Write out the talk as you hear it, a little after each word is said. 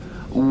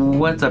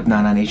What's up,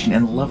 Nana Nation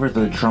and lovers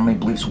of the Toronto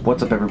Maple Leafs?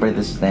 What's up, everybody?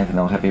 This is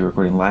Anthony Happy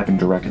recording live and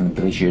direct in the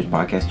Billy Shears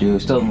podcast studio,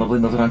 still in lovely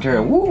Milton,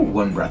 Ontario. Woo!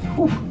 One breath.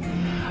 Woo!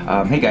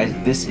 Hey guys,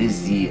 this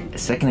is the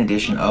second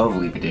edition of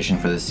Leaf Edition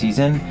for this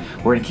season.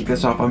 We're going to kick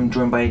this off. I'm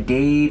joined by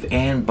Dave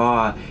and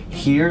Ba.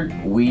 Here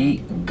we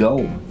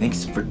go.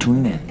 Thanks for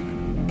tuning in.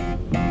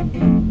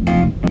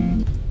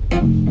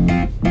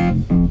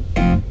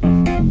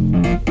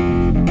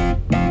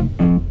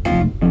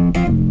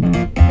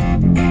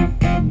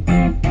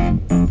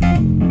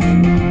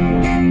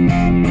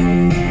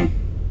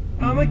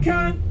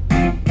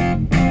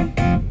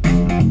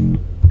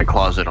 My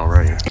closet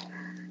already.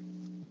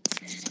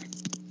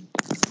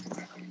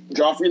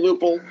 Joffrey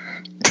Lupul.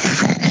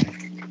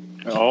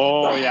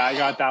 Oh, yeah, I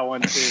got that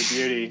one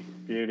too.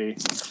 Beauty.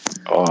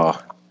 Oh,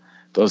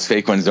 those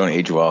fake ones don't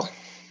age well.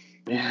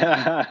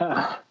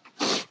 Yeah.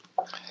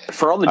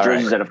 For all the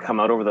jerseys that have come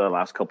out over the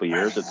last couple of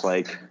years, it's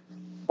like,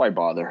 why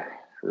bother,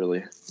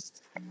 really?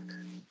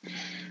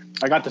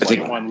 I got the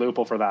same one,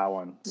 Lupul, for that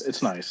one.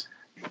 It's nice.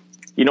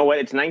 You know what?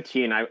 It's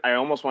 19. I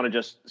almost want to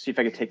just see if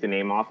I could take the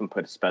name off and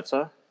put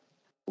Spezza.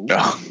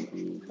 Oh.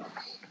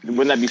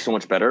 Wouldn't that be so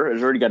much better?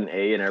 It's already got an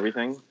A and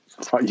everything.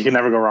 You can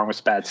never go wrong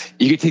with Spets.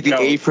 You could take the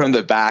A from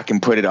the back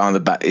and put it on the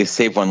back.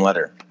 Save one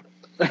letter.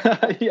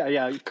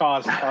 yeah.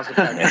 Cost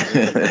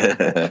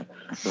effective.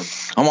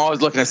 I'm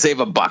always looking to save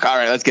a buck. All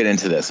right, let's get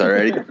into this. All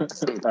right.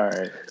 All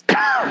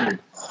right.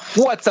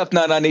 What's up,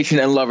 Nana Nation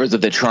and lovers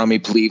of the Toronto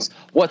Maple Leafs?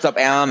 What's up?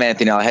 I'm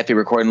Anthony Alhefe,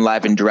 recording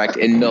live and direct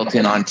in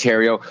Milton,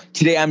 Ontario.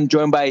 Today, I'm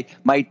joined by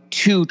my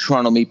two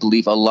Toronto Maple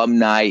Leaf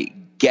alumni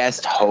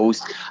guest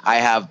hosts. I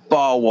have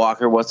Ba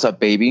Walker. What's up,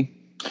 baby?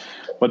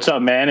 What's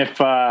up, man? If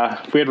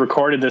we had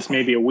recorded this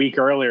maybe a week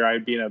earlier,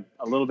 I'd be in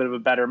a little bit of a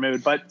better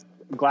mood. But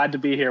I'm glad to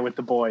be here with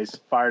the boys.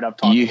 Fired up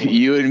talking.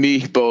 You and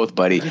me both,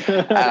 buddy.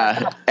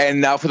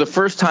 And now for the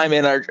first time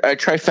in our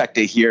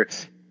trifecta here,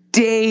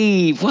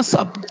 Dave. What's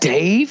up,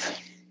 Dave?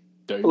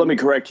 Let me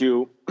correct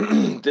you.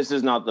 This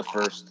is not the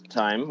first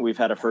time. We've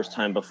had a first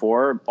time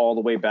before, all the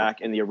way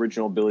back in the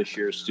original Billy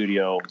Shears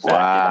studio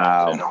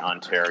back in Milton,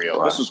 Ontario.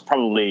 Wow. This was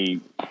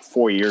probably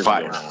 4 years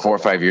ago. 4 or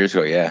 5 years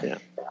ago, yeah.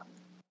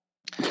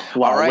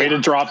 Wow, right. Way to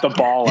drop the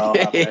ball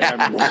out. Yeah.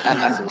 I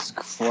mean, Jesus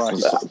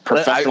Christ.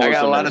 I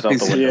got a lot of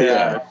things.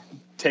 Yeah.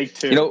 Take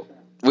two. You know,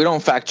 we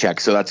don't fact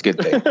check, so that's a good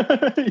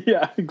thing.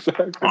 Yeah,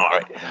 exactly. All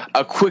right.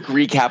 A quick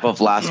recap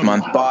of last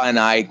month. Ba and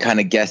I kind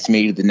of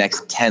guesstimated the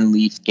next 10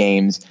 Leaf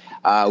games.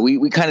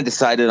 We kind of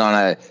decided on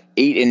a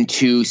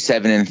 8-2,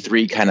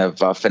 7-3 kind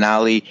of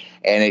finale,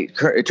 and it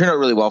turned out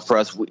really well for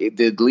us.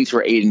 The Leafs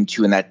were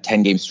 8-2 in that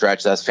 10-game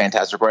stretch. That's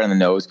fantastic, right on the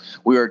nose.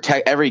 We were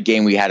every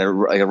game we had a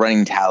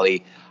running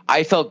tally.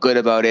 I felt good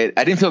about it.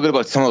 I didn't feel good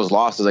about some of those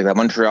losses, like that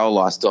Montreal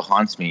loss still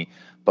haunts me,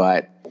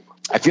 but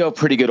I feel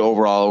pretty good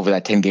overall over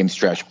that 10-game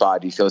stretch. Ba,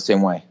 do you feel the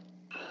same way?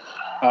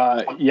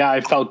 Yeah,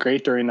 I felt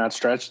great during that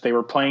stretch. They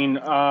were playing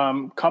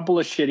a couple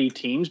of shitty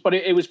teams, but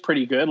it was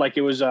pretty good. Like,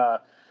 it was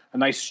a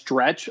nice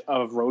stretch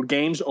of road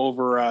games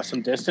over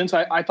some distance.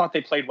 I thought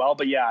they played well,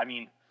 but yeah, I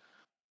mean,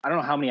 I don't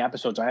know how many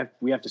episodes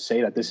we have to say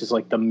that this is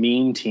like the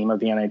mean team of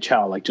the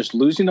NHL. Like, just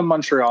losing to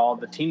Montreal,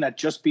 the team that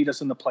just beat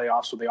us in the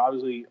playoffs, so they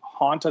obviously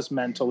haunt us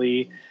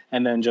mentally,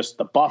 and then just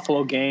the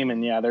Buffalo game,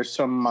 and yeah, there's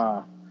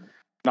some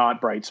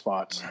not bright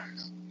spots.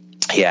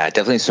 Yeah,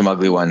 definitely some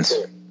ugly ones.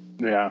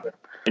 Yeah.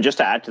 And just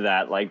to add to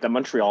that, like, the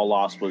Montreal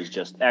loss was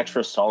just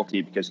extra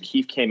salty because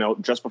Keefe came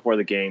out just before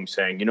the game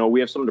saying,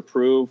 we have something to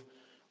prove.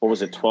 What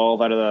was it,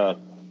 12 out of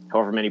the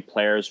however many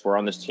players were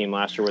on this team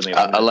last year when they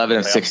 11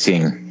 of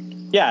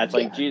 16. Yeah, it's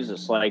like,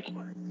 Jesus, like,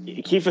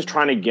 Keefe was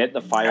trying to get the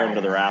fire under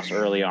their ass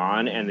early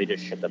on, and they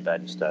just shit the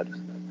bed instead.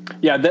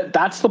 Yeah,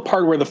 that's the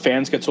part where the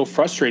fans get so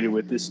frustrated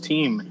with this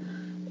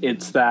team.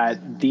 It's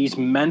that these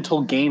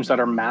mental games that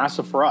are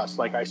massive for us,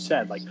 like I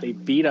said, like, they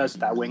beat us.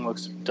 That wing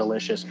looks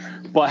delicious.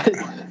 But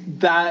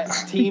that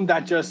team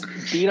that just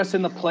beat us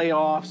in the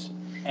playoffs,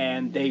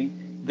 and they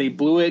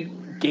blew it.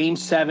 Game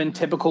 7,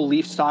 typical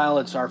Leaf style.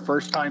 It's our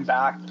first time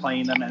back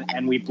playing them,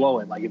 and we blow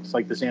it. Like, it's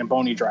like the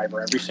Zamboni driver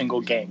every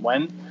single game.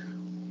 When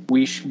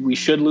we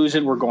should lose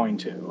it, we're going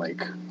to.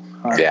 Like,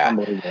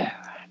 unbelievable.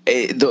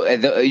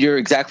 You're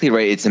exactly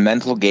right. It's a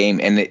mental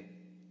game,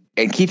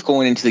 and keep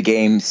going into the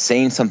game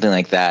saying something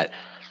like that.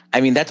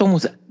 I mean, that's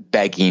almost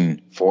begging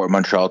for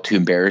Montreal to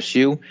embarrass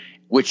you,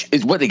 which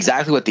is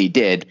exactly what they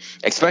did,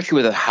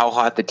 especially with how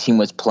hot the team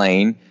was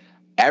playing.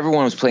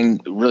 Everyone was playing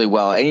really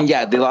well. And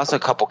yeah, they lost a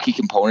couple key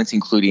components,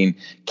 including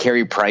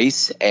Carey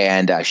Price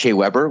and Shea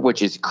Weber,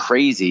 which is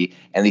crazy.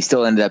 And they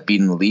still ended up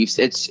beating the Leafs.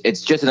 It's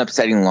just an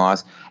upsetting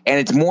loss. And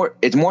it's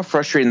more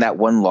frustrating, that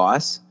one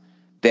loss,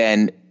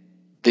 than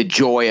the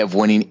joy of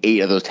winning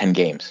 8 of those 10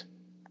 games.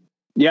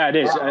 Yeah, it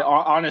is.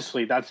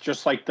 Honestly, that's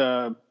just like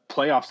the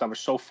playoffs that were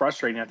so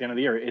frustrating at the end of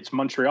the year. It's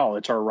Montreal.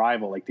 It's our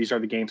rival. Like, these are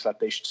the games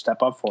that they should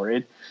step up for.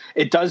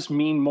 It does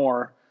mean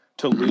more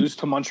to lose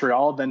to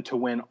Montreal than to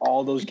win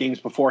all those games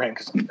beforehand.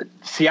 Because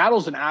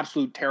Seattle's an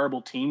absolute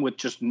terrible team with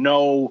just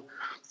no,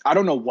 I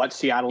don't know what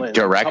Seattle is.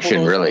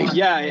 Direction, really.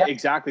 Yeah,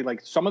 exactly.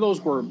 Like some of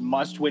those were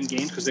must-win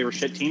games because they were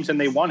shit teams, and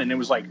they won. And it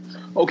was like,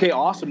 okay,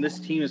 awesome. This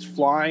team is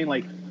flying.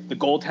 Like the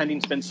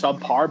goaltending's been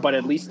subpar, but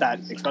at least that,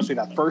 especially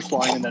that first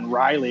line, and then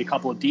Riley, a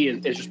couple of D,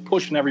 is just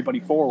pushing everybody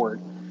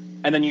forward.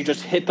 And then you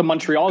just hit the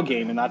Montreal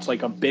game, and that's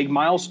like a big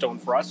milestone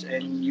for us,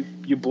 and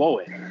you blow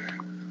it.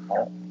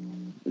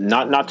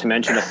 Not to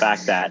mention the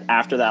fact that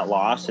after that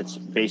loss, it's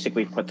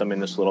basically put them in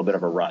this little bit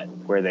of a rut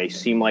where they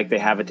seem like they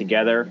have it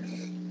together,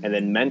 and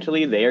then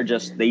mentally they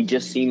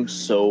just seem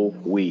so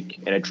weak,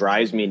 and it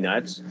drives me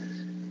nuts.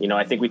 You know,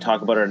 I think we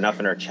talk about it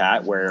enough in our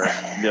chat where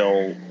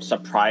they'll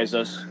surprise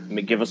us,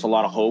 give us a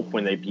lot of hope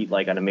when they beat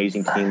like an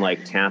amazing team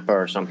like Tampa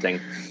or something.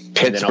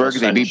 Pittsburgh,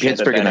 they beat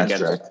Pittsburgh in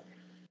that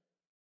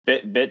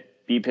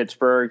beat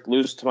Pittsburgh,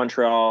 lose to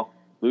Montreal,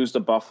 lose to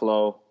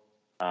Buffalo.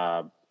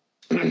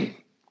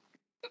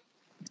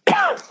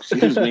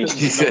 Excuse me.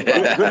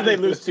 Who did they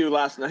lose to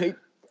last night?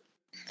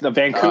 The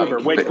Vancouver,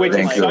 which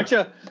Vancouver. is such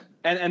a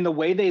and the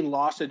way they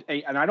lost it.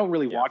 And I don't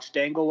really watch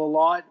Dangle a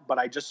lot, but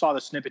I just saw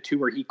the snippet too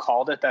where he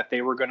called it that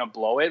they were going to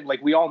blow it.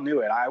 Like we all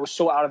knew it. I was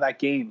so out of that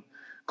game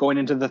going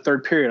into the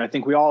third period. I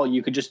think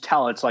you could just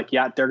tell it's like,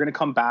 yeah, they're going to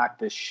come back.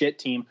 This shit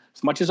team.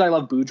 As much as I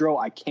love Boudreau,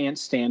 I can't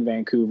stand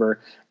Vancouver,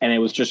 and it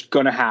was just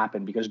going to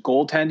happen because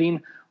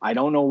goaltending. I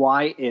don't know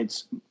why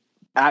it's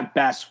at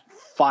best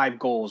 5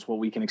 goals what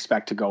we can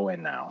expect to go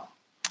in now.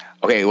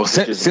 Okay, well,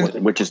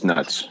 which is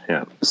nuts.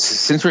 Yeah.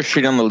 Since we're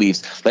shitting on the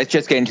Leafs, let's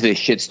just get into the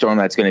shitstorm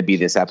that's going to be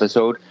this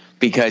episode.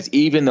 Because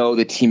even though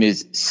the team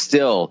is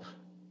still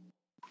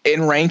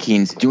in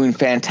rankings doing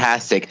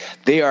fantastic,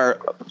 they are,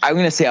 I'm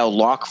going to say, a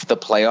lock for the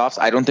playoffs.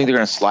 I don't think they're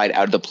going to slide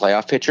out of the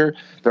playoff picture.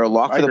 They're a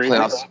lock for the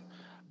playoffs.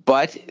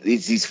 But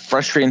it's these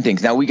frustrating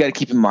things. Now, we got to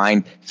keep in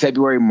mind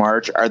February,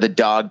 March are the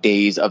dog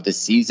days of the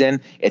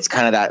season. It's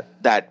kind of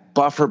that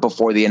buffer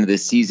before the end of the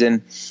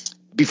season,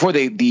 before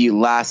the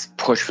last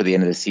push for the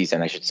end of the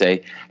season, I should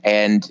say.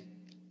 And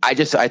I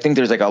think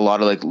there's like a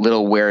lot of like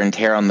little wear and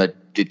tear on the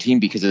team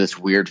because of this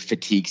weird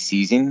fatigue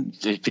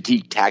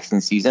taxing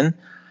season.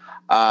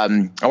 I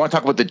want to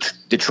talk about the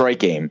Detroit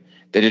game.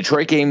 The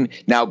Detroit game.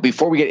 Now,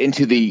 before we get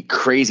into the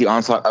crazy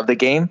onslaught of the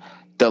game,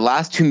 the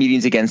last 2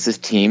 meetings against this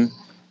team,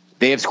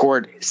 they have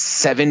scored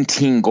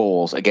 17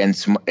 goals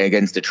against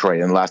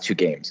Detroit in the last 2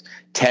 games.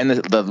 10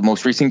 the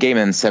most recent game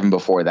and 7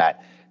 before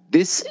that.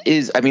 This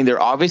is, I mean,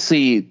 they're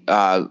obviously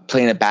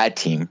playing a bad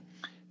team.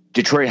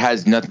 Detroit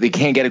has nothing. They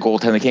can't get a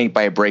goaltender. They can't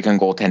buy a break on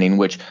goaltending,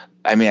 which,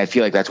 I mean, I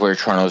feel like that's where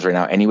Toronto is right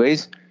now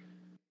anyways.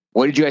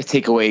 What did you guys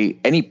take away?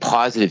 Any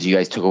positives you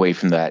guys took away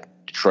from that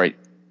Detroit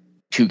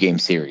 2-game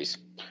series?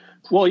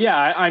 Well,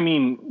 yeah, I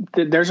mean,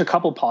 there's a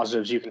couple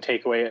positives you can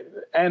take away,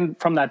 and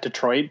from that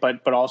Detroit,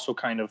 but also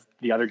kind of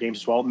the other games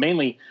as well.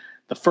 Mainly,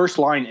 the first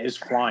line is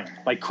flying.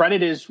 Like,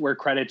 credit is where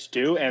credit's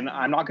due, and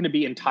I'm not going to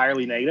be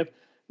entirely negative.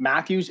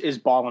 Matthews is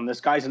balling.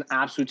 This guy's an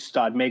absolute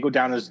stud. May go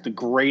down as the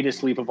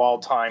greatest Leaf of all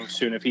time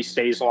soon if he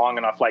stays long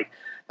enough. Like,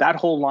 that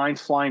whole line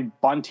flying,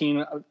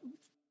 Bunting.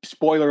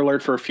 Spoiler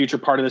alert for a future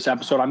part of this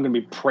episode, I'm going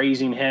to be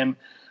praising him.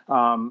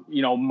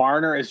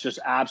 Marner is just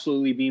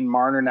absolutely being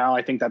Marner now.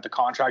 I think that the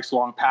contract's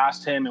long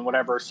past him, and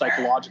whatever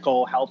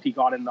psychological help he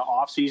got in the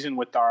offseason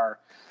with our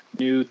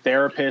new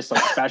therapist,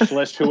 like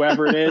specialist,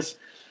 whoever it is.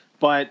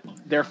 But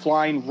they're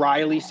flying.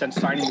 Riley, since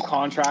signing the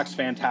contract's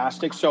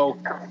fantastic. So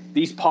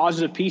these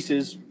positive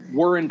pieces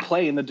were in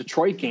play in the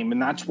Detroit game,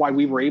 and that's why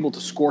we were able to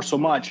score so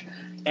much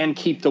and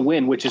keep the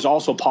win, which is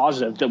also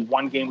positive. The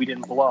one game we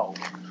didn't blow.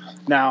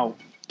 Now,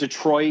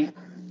 Detroit,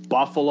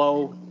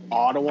 Buffalo,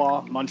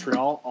 Ottawa,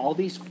 Montreal, all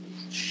these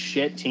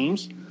shit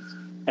teams,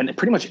 and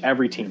pretty much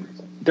every team,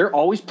 they're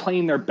always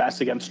playing their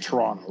best against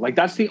Toronto. Like,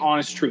 that's the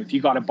honest truth.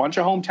 You got a bunch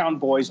of hometown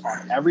boys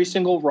on every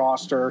single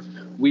roster.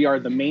 We are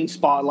the main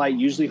spotlight.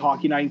 Usually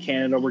Hockey Night in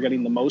Canada, we're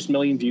getting the most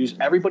million views.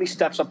 Everybody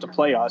steps up to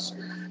play us.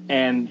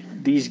 And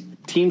these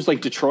teams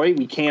like Detroit,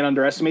 we can't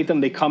underestimate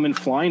them. They come in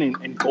flying,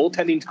 and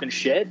goaltending's been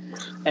shit.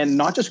 And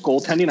not just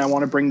goaltending, I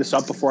want to bring this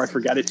up before I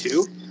forget it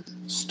too.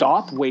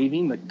 Stop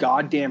waving the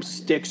goddamn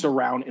sticks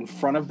around in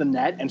front of the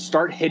net and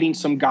start hitting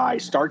some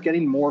guys. Start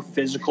getting more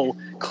physical,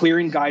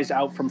 clearing guys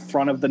out from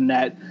front of the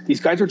net. These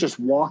guys are just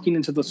walking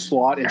into the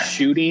slot and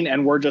shooting,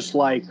 and we're just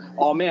like,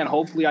 oh man,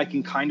 hopefully I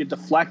can kind of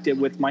deflect it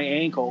with my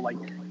ankle.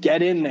 Like,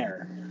 get in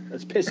there.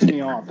 That's pissing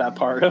me off, that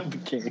part of the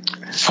game.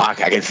 Fuck,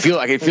 I can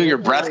feel your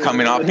breath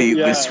coming off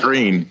the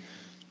screen.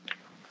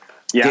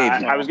 Yeah,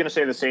 Dave, I was going to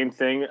say the same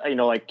thing.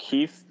 Like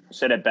Keith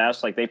said it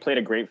best, like they played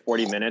a great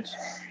 40 minutes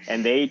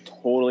and they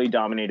totally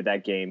dominated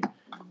that game.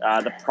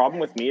 The problem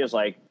with me is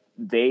like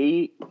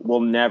they will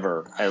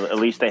never, at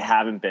least they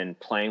haven't been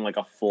playing like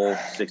a full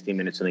 60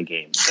 minutes in the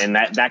game. And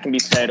that can be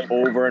said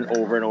over and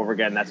over and over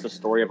again. That's the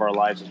story of our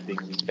lives as being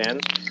Leaf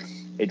fans.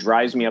 It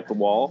drives me up the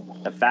wall.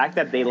 The fact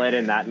that they let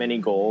in that many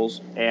goals,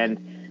 and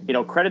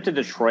credit to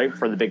Detroit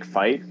for the big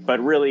fight,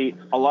 but really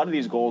a lot of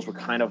these goals were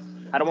kind of,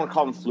 I don't want to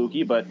call them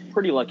fluky, but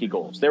pretty lucky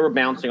goals. They were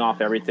bouncing off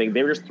everything.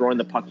 They were just throwing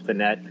the puck to the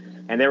net,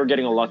 and they were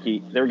getting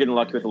lucky. They were getting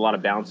lucky with a lot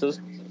of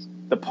bounces.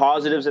 The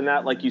positives in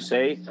that, like you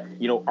say,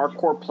 our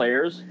core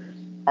players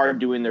are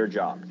doing their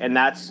job, and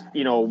that's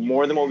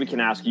more than what we can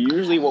ask.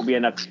 Usually, what we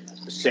end up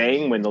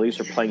saying when the Leafs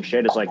are playing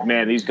shit is like,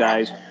 man, these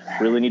guys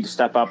really need to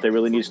step up. They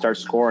really need to start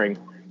scoring.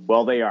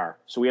 Well, they are.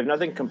 So we have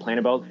nothing to complain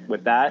about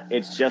with that.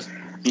 It's just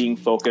being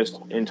focused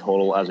in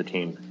total as a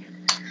team.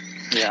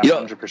 Yeah,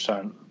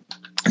 100%.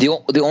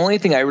 The only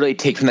thing I really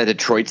take from that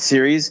Detroit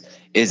series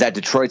is that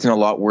Detroit's in a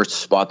lot worse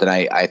spot than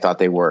I thought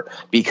they were,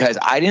 because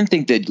I didn't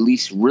think the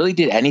Leafs really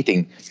did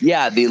anything.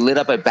 Yeah, they lit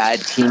up a bad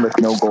team with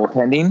no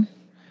goaltending,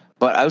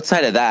 but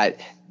outside of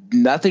that,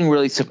 nothing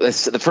really.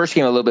 The first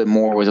game was a little bit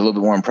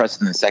more impressive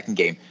than the second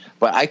game,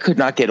 but I could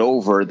not get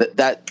over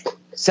that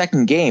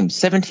second game.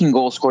 17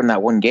 goals scored in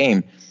that one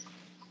game.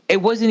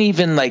 It wasn't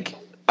even like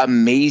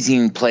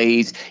amazing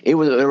plays. They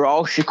were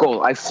all shit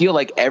goals. I feel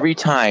like every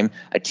time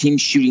a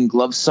team's shooting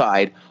glove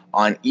side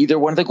on either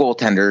one of the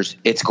goaltenders,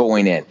 it's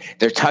going in.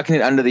 They're tucking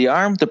it under the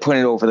arm, they're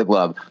putting it over the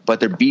glove, but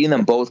they're beating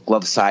them both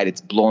glove side. It's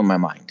blowing my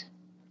mind.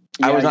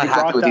 Yeah, I was not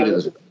happy with either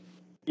of those.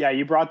 Yeah,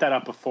 you brought that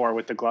up before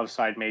with the glove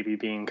side maybe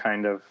being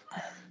kind of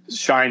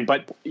shine.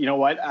 But you know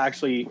what?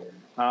 Actually,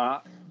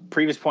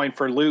 previous point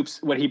for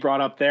Loops, what he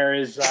brought up there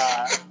is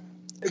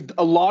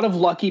a lot of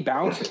lucky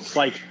bounces.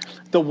 Like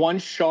the one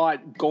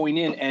shot going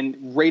in and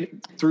right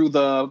through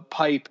the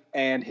pipe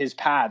and his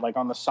pad, like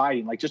on the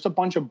siding, like just a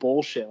bunch of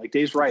bullshit. Like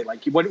Dave's right.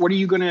 Like what are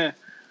you gonna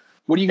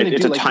do?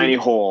 It's a like, tiny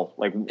hole.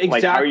 Exactly.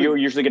 Like how are you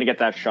usually gonna get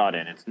that shot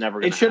in? It's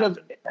never. It should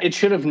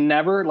have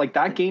never, like,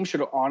 that game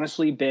should have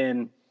honestly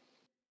been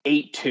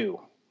 8-2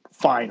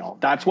 final.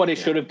 That's what it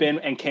should have been.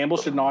 And Campbell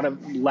should not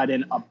have let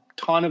in a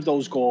ton of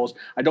those goals.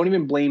 I don't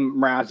even blame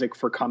Mrazek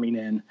for coming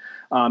in,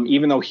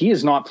 even though he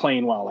is not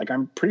playing well. Like,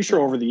 I'm pretty sure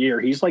over the year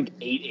he's like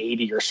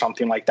 880 or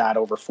something like that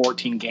over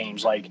 14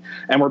 games. Like,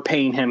 and we're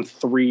paying him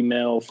 $3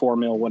 million, $4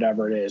 million,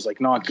 whatever it is. Like,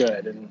 not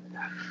good. And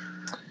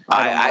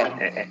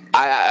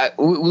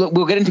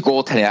we'll get into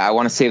goaltending. I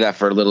want to save that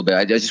for a little bit.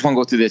 I just want to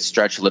go through this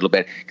stretch a little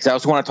bit because I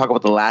also want to talk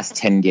about the last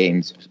 10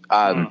 games.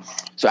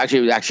 So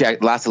actually,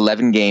 last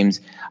 11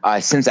 games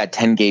since that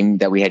 10 game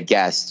that we had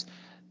guessed,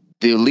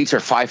 the Leafs are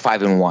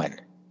 5-5-1.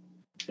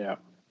 Yeah,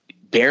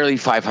 barely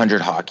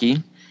 500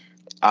 hockey.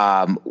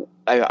 I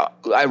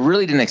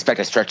really didn't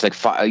expect a stretch like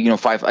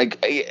five. Like,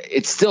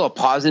 it's still a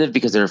positive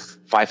because they're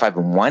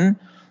 5-5-1,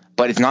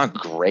 but it's not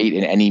great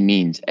in any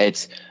means.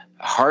 It's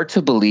hard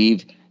to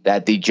believe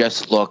that they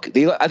just look.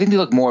 I think they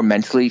look more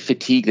mentally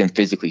fatigued than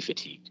physically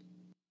fatigued.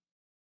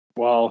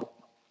 Well,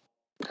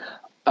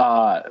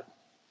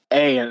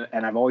 and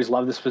I've always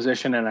loved this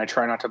position, and I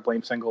try not to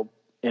blame single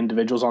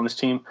individuals on this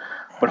team,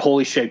 but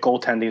holy shit,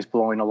 goaltending is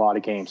blowing a lot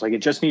of games. Like, it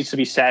just needs to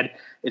be said.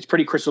 It's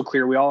pretty crystal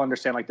clear. We all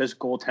understand, like, this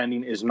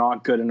goaltending is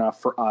not good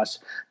enough for us.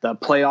 The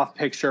playoff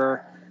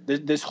picture,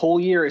 this whole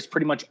year is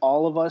pretty much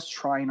all of us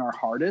trying our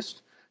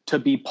hardest to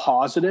be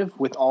positive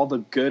with all the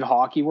good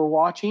hockey we're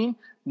watching,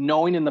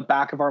 knowing in the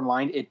back of our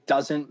mind it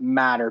doesn't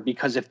matter,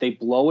 because if they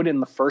blow it in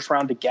the first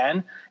round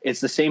again,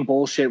 it's the same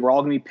bullshit. We're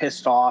all going to be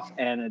pissed off,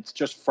 and it's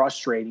just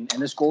frustrating.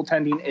 And this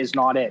goaltending is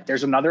not it.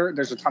 There's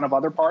a ton of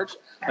other parts,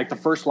 like the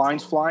first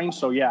line's flying,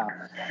 so yeah,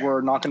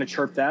 we're not going to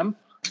chirp them.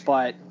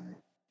 But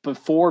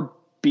before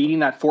beating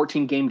that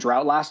 14-game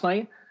drought last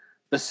night,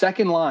 the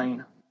second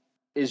line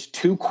is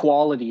too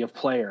quality of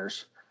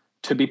players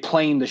to be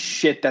playing the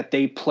shit that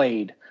they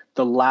played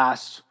the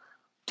last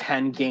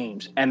 10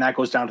 games. And that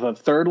goes down to the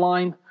third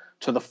line,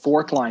 to the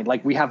fourth line.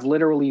 Like, we have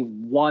literally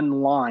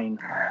one line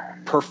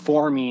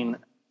performing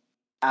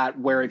at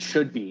where it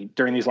should be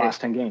during these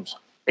last 10 games.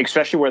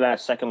 Especially where that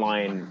second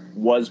line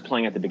was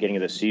playing at the beginning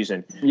of the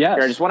season. Yes.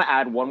 Here, I just want to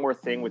add one more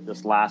thing with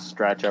this last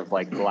stretch of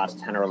like the last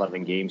 10 or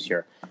 11 games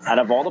here. Out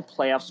of all the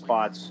playoff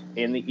spots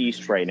in the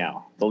East right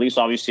now, the Leafs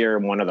obviously are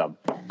one of them,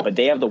 but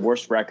they have the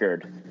worst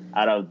record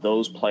out of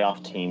those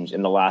playoff teams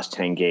in the last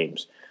 10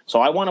 games. So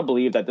I want to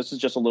believe that this is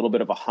just a little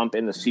bit of a hump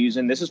in the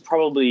season. This is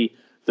probably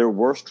their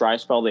worst dry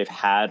spell they've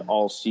had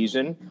all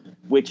season,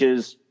 which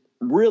is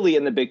really,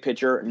 in the big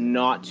picture,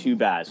 not too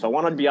bad. So I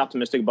want to be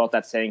optimistic about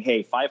that, saying,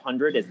 hey,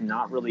 500 is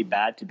not really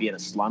bad to be in a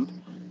slump.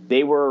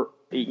 They were,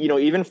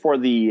 even for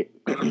the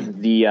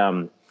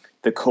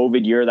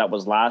COVID year that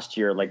was last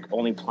year, like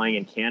only playing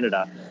in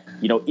Canada,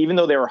 even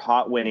though they were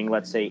hot winning,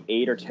 let's say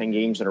 8 or 10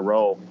 games in a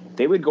row,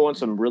 they would go in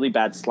some really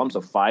bad slumps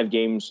of 5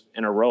 games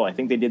in a row. I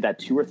think they did that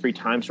 2 or 3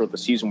 times throughout the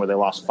season where they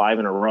lost 5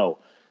 in a row.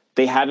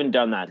 They haven't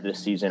done that this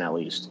season, at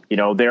least.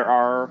 There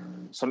are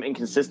some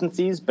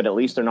inconsistencies, but at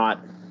least they're not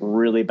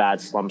really bad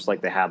slumps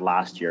like they had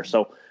last year.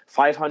 So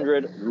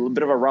 500, a little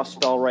bit of a rough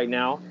spell right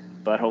now,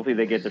 but hopefully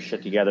they get their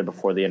shit together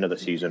before the end of the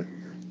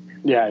season.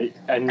 Yeah,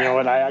 and you know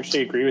what? I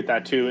actually agree with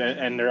that too.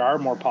 And there are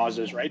more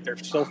positives, right? They're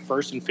still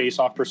first in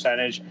face-off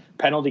percentage.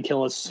 Penalty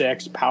kill is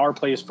 6. Power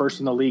play is first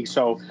in the league.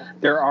 So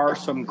there are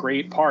some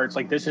great parts.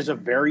 Like, this is a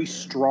very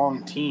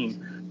strong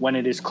team when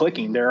it is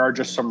clicking. There are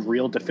just some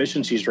real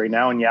deficiencies right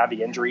now. And yeah,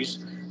 the injuries.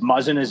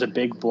 Muzzin is a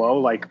big blow.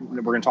 Like,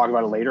 we're going to talk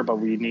about it later, but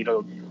we need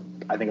a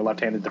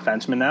left-handed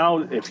defenseman now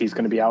if he's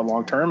going to be out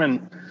long-term.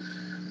 And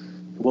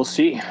we'll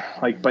see.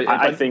 Like, but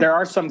I think there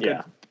are some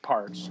good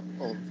Hearts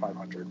over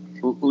 500.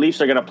 Leafs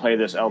are going to play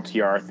this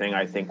LTR thing,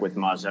 I think, with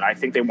Muzzin. I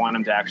think they want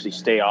him to actually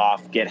stay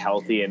off, get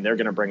healthy, and they're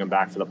going to bring him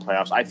back for the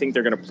playoffs. I think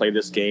they're going to play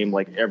this game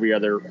like every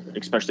other,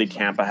 especially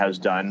Tampa has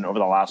done over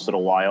the last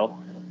little while.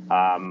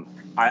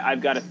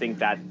 I've got to think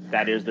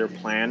that is their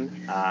plan,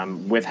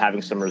 with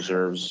having some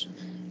reserves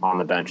on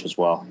the bench as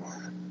well.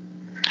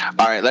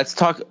 All right, let's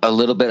talk a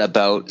little bit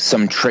about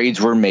some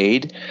trades were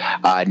made.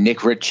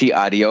 Nick Ritchie,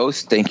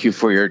 adios. Thank you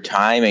for your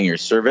time and your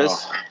service.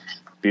 Oh,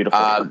 beautiful.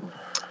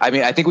 I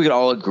mean, I think we could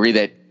all agree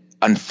that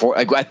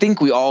I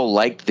think we all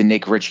liked the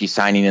Nick Ritchie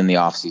signing in the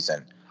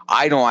offseason.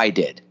 I know I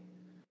did.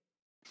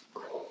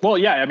 Well,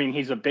 yeah, I mean,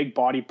 he's a big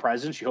body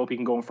presence. You hope he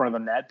can go in front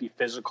of the net, be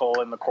physical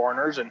in the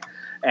corners,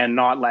 and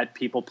not let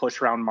people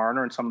push around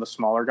Marner and some of the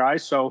smaller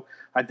guys. So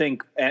I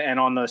think, and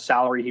on the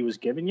salary he was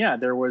given,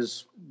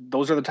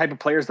 those are the type of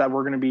players that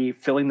we're going to be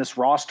filling this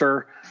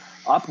roster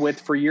up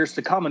with for years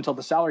to come until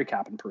the salary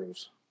cap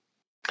improves.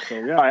 So,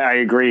 yeah. I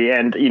agree.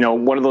 And,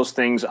 one of those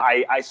things,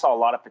 I saw a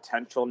lot of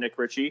potential in Nick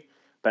Ritchie,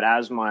 but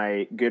as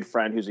my good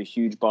friend who's a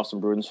huge Boston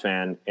Bruins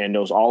fan and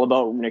knows all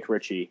about Nick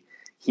Ritchie,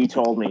 he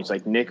told me, he's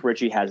like, Nick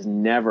Ritchie has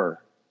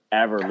never,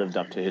 ever lived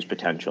up to his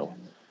potential.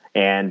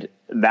 And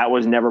that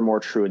was never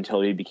more true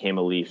until he became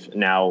a Leaf.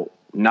 Now,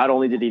 not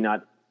only did he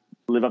not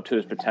live up to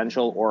his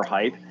potential or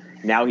hype,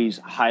 now he's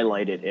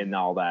highlighted in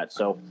all that.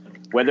 So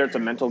whether it's a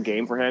mental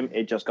game for him,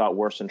 it just got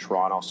worse in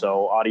Toronto.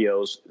 So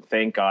adios,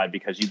 thank God,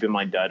 because you've been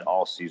my dud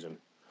all season.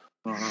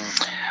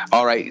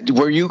 All right.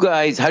 How did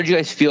you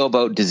guys feel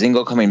about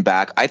Dzingel coming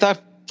back? I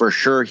thought for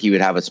sure he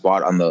would have a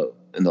spot in the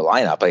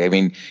lineup. Like, I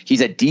mean,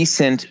 he's a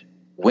decent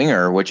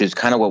winger, which is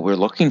kind of what we're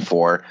looking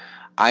for.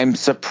 I'm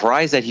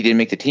surprised that he didn't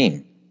make the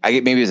team. I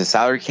get maybe it was a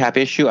salary cap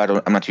issue.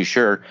 I'm not too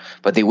sure,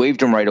 but they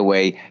waived him right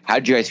away. How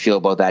did you guys feel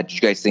about that? Did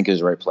you guys think it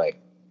was the right play?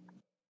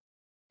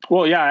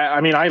 Well, yeah,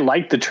 I mean, I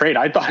liked the trade.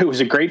 I thought it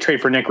was a great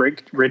trade for Nick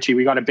Ritchie.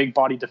 We got a big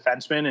body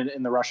defenseman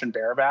in the Russian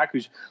Bareback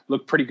who's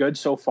looked pretty good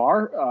so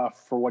far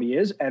for what he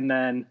is. And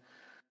then,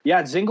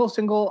 yeah,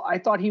 Dzingel, I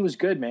thought he was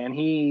good, man.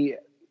 He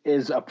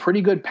is a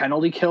pretty good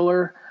penalty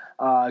killer.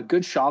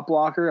 Good shot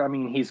blocker. I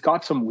mean, he's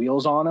got some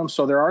wheels on him.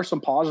 So there are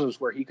some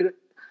positives where he could,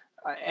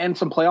 and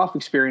some playoff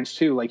experience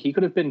too. Like, he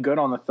could have been good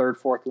on the third,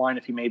 fourth line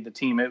if he made the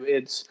team.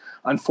 It's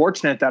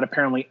unfortunate that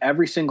apparently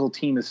every single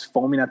team is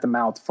foaming at the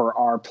mouth for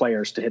our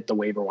players to hit the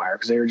waiver wire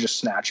because they were just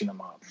snatching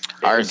them up.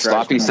 Our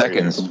sloppy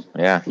seconds.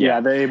 Yeah.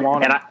 Yeah, they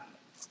want and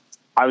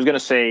I was going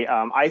to say,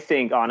 I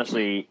think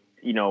honestly,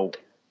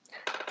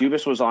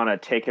 Dubas was on a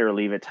take it or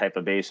leave it type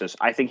of basis.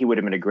 I think he would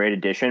have been a great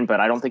addition, but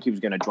I don't think he was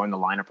going to join the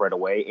lineup right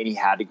away, and he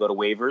had to go to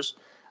waivers.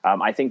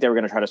 I think they were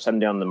going to try to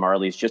send down the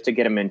Marlies just to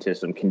get him into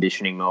some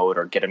conditioning mode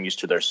or get him used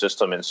to their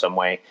system in some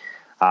way.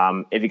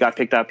 If he got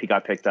picked up, he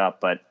got picked up.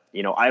 But,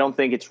 I don't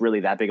think it's really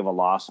that big of a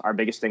loss. Our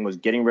biggest thing was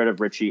getting rid of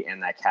Ritchie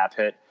and that cap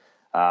hit,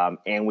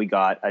 and we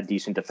got a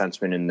decent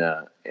defenseman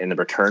in the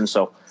return.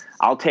 So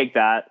I'll take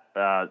that.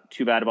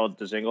 Too bad about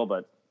Dzingel,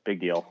 but big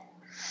deal.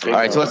 All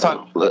right, so let's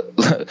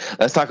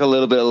talk a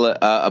little bit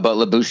about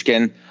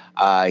Lyubushkin.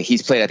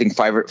 He's played, I think,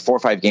 4 or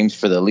 5 games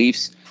for the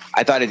Leafs.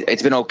 I thought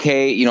it's been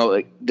okay.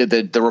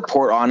 The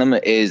report on him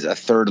is a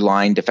third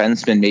line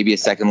defenseman, maybe a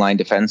second line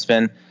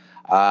defenseman.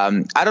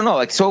 I don't know.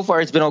 Like, so far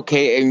it's been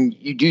okay, and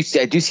I do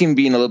see him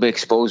being a little bit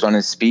exposed on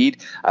his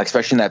speed,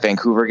 especially in that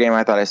Vancouver game.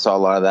 I thought I saw a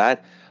lot of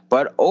that.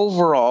 But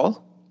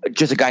overall,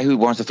 just a guy who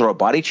wants to throw a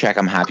body check,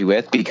 I'm happy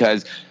with,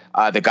 because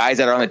the guys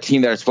that are on the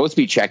team that are supposed to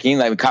be checking,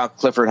 like Kyle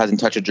Clifford hasn't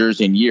touched a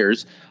jersey in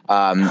years.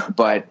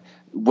 But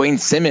Wayne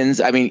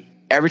Simmons, I mean,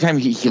 every time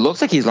he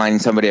looks like he's lining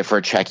somebody up for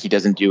a check, he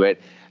doesn't do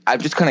it. I'm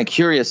just kind of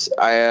curious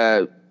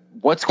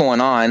what's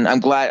going on. I'm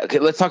glad. Okay,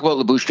 let's talk about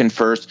Lyubushkin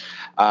first.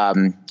 I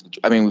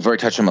mean, we've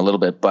already touched on him a little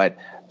bit, but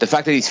the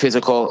fact that he's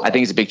physical, I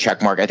think it's a big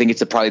check mark. I think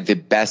it's probably the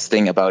best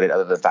thing about it,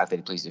 other than the fact that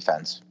he plays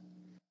defense.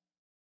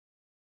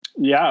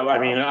 Yeah, I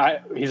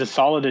mean, he's a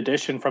solid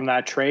addition from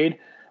that trade.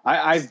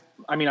 I've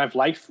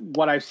liked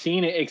what I've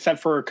seen,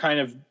 except for kind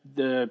of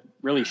the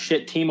really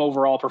shit team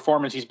overall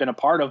performance he's been a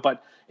part of.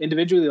 But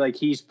individually, like,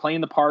 he's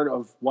playing the part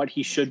of what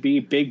he should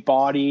be, big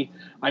body.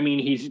 I mean,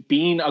 he's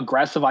being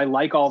aggressive. I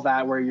like all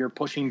that, where you're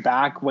pushing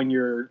back when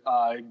you're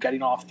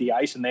getting off the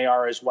ice, and they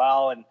are as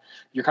well. And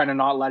you're kind of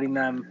not letting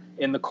them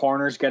in the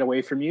corners get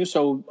away from you.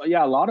 So,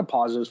 yeah, a lot of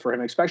positives for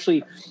him,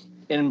 especially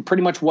in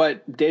pretty much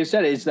what Dave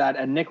said, is that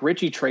a Nick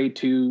Ritchie trade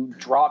to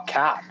drop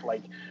cap,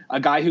 like a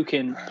guy who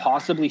can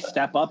possibly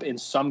step up in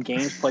some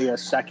games, play a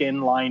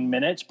second line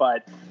minutes,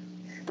 but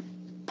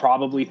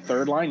probably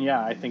third line.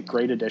 Yeah, I think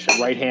great addition.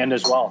 Right hand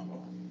as well.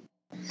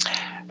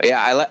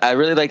 Yeah, I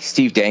really like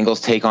Steve Dangle's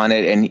take on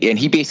it, and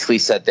he basically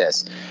said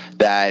this,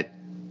 that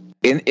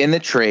in the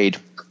trade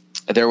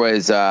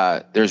there's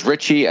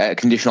Ritchie, a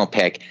conditional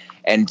pick,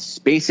 and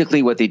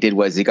basically what they did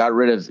was they got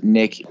rid of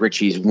Nick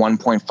Ritchie's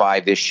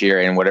 1.5 this year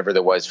and whatever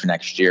there was for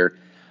next year.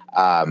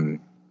 And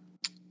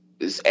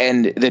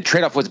the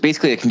trade-off was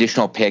basically a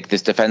conditional pick,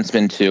 this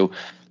defenseman too.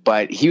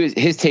 But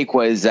his take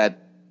was that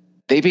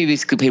they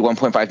basically paid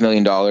 $1.5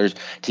 million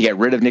to get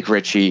rid of Nick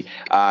Ritchie,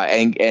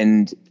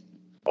 and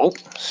Oh,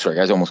 sorry,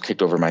 guys, I almost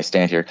kicked over my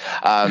stand here.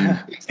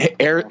 And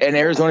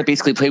Arizona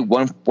basically paid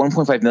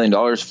 $1.5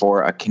 million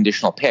for a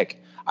conditional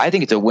pick. I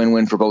think it's a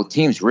win-win for both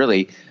teams,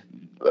 really.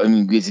 I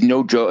mean, it's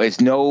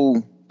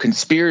no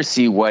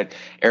conspiracy what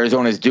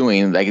Arizona is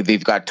doing. Like,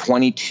 they've got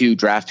 22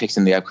 draft picks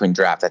in the upcoming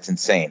draft. That's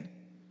insane.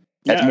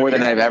 That's more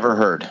than I've ever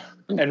heard.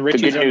 And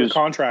Richie's under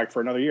contract for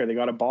another year. They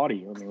got a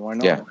body. I mean, why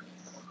not? Yeah.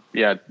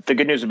 Yeah, the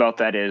good news about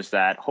that is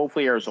that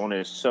hopefully Arizona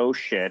is so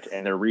shit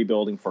and they're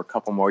rebuilding for a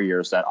couple more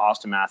years that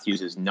Austin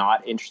Matthews is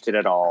not interested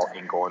at all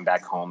in going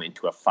back home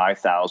into a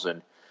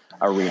 5,000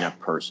 arena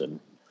person.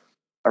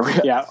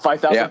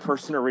 5,000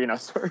 person arena,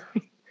 sorry.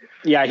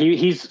 Yeah,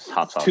 he's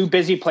too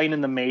busy playing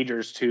in the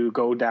majors to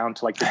go down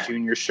to like the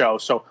junior show.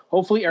 So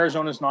hopefully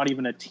Arizona's not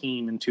even a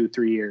team in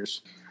 2-3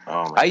 years.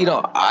 Oh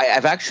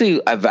I've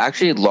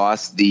actually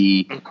lost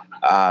the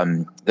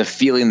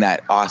feeling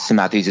that Austin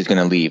Matthews is going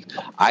to leave.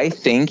 I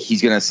think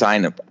he's going to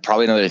sign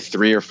probably another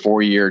 3 or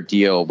 4 year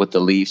deal with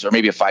the Leafs, or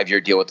maybe a 5 year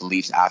deal with the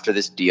Leafs after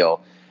this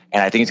deal.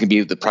 And I think it's going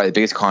to be probably the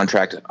biggest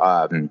contract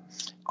out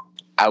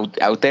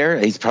there.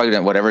 He's probably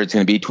going to, whatever it's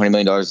going to be, $20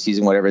 million a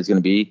season, whatever it's going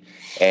to be.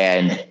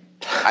 And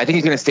I think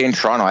he's going to stay in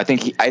Toronto. I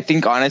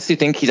honestly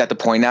think he's at the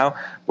point now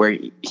where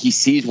he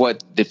sees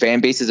what the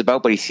fan base is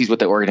about, but he sees what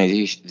the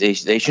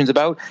organization's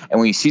about. And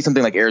when you see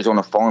something like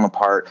Arizona falling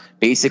apart,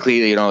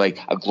 basically, like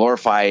a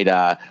glorified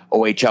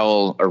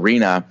OHL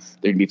arena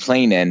they're going to be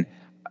playing in.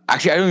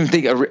 Actually, I don't even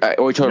think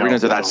OHL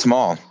arenas are that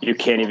small. You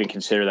can't even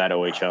consider that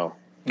OHL.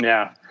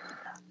 Yeah.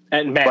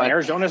 And, man,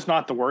 Arizona's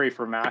not the worry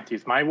for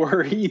Matthews. My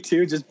worry,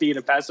 too, just being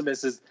a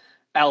pessimist, is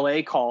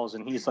LA calls,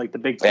 and he's like the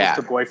big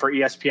poster boy for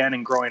ESPN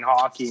and growing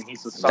hockey, and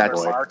he's the summer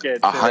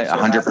market.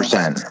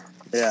 100%.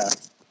 Yeah.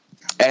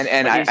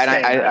 And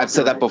I've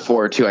said that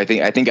before too. I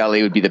think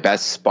LA would be the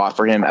best spot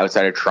for him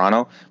outside of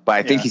Toronto, but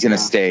I think he's going to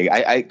stay.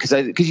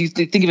 Because you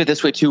think of it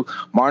this way too.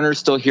 Marner's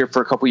still here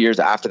for a couple years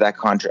after that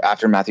contract,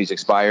 after Matthews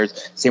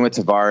expires. Same with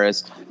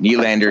Tavares,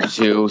 Nylander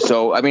too.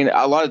 So I mean,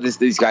 a lot of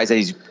these guys that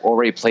he's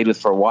already played with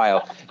for a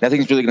while,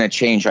 nothing's really going to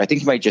change. I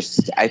think he's going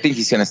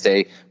to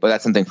stay, but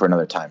that's something for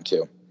another time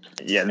too.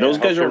 Yeah, those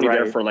guys are only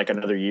there for like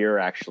another year,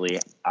 actually,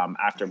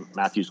 after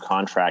Matthews'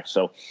 contract.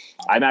 So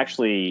I'm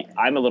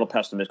a little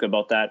pessimistic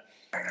about that.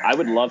 I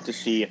would love to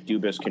see if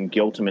Dubas can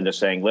guilt him into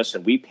saying,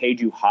 listen, we paid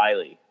you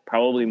highly,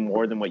 probably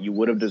more than what you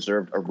would have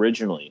deserved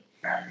originally,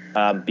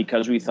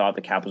 because we thought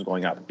the cap was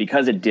going up.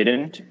 Because it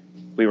didn't,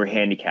 we were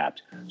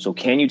handicapped. So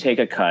can you take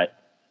a cut?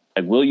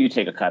 Like, will you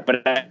take a cut?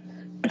 But at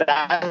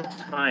that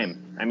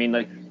time, I mean,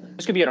 like,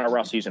 this could be an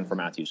rough season for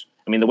Matthews.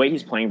 I mean, the way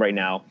he's playing right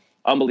now,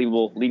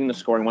 unbelievable, leading the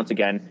scoring once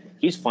again.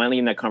 He's finally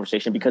in that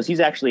conversation because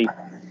he's actually,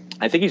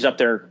 I think he's up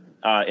there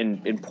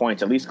in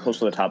points, at least close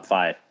to the top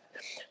 5.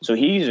 So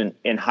he's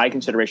in high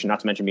consideration, not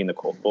to mention being the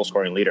goal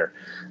scoring leader.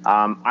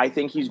 I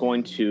think he's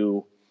going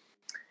to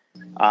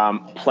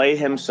play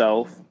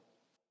himself.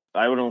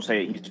 I wouldn't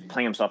say he's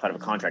playing himself out of a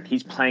contract.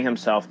 He's playing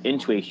himself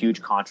into a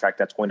huge contract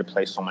that's going to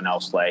play someone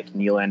else like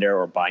Nylander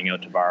or buying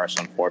out Tavares,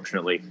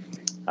 unfortunately,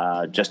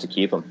 just to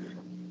keep him.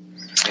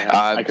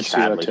 Yeah, I could see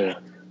that too.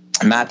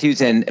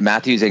 Matthews and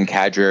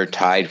Kadri are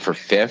tied for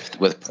 5th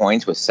with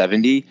points with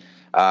 70.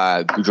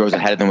 Gaudreau's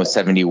ahead of them with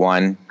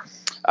 71.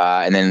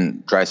 And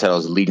then Draisaitl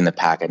is leading the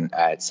pack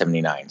at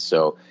 79.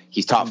 So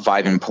he's top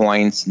 5 in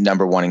points,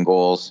 number 1 in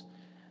goals.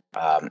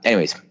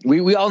 Anyways,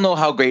 we all know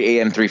how great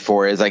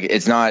AM34 is. Like,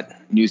 it's not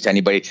news to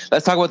anybody.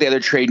 Let's talk about the other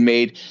trade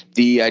made.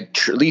 The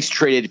Leafs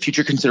traded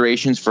future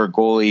considerations for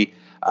goalie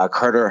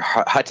Carter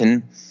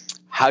Hutton.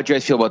 How do you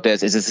guys feel about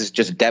this? Is this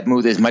just a depth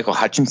move? Is Michael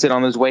Hutchinson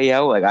on his way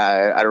out? Like,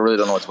 I really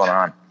don't know what's going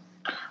on.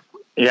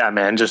 Yeah,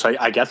 man. Just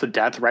I guess a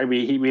death, right?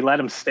 We let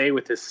him stay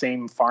with his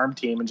same farm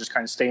team and just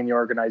kind of stay in the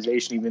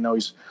organization, even though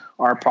he's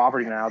our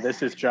property now.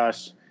 This is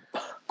just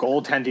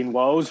goaltending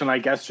woes, and I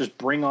guess just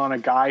bring on a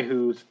guy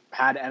who's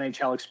had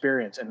NHL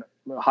experience. And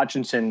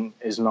Hutchinson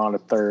is not a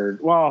third.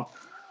 Well,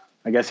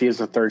 I guess he is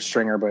a third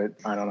stringer, but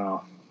I don't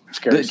know.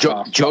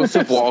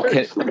 Joseph Wall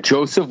is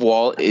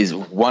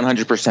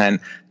 100%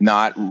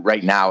 not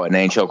right now an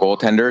NHL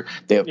goaltender.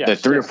 The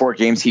 3 or 4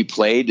 games he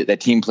played, the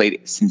team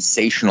played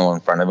sensational in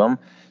front of him.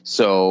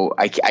 So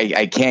I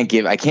can't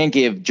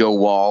give Joe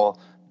Wall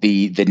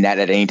the net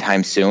at any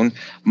time soon.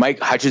 Mike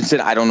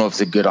Hutchinson, I don't know if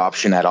it's a good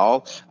option at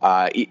all.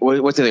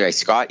 What's the other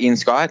guy? Ian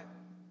Scott.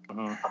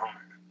 Uh-huh.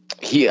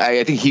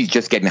 I think he's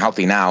just getting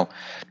healthy now.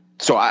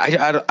 So I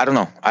don't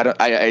know. I don't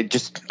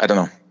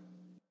know.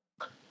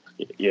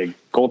 Yeah,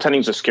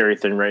 goaltending's a scary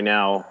thing right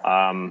now.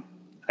 I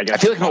guess I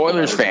feel like an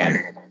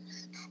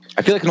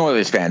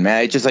Oilers fan,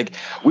 man. It's just like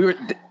we were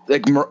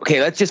like, okay,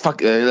 let's just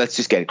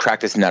crack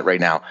this nut right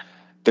now.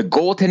 The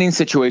goaltending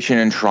situation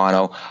in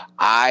Toronto,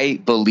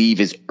 I believe,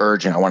 is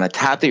urgent. I want to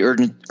tap the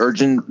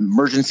urgent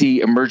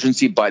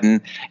emergency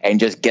button and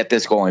just get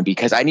this going,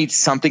 because I need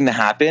something to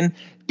happen,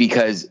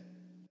 because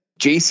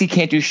JC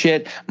can't do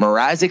shit.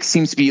 Mrazek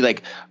seems to be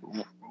like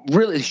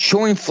really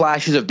showing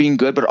flashes of being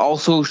good, but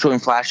also showing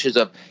flashes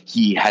of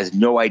he has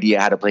no idea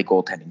how to play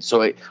goaltending.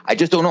 So I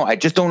just don't know. I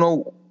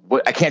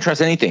can't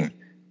trust anything.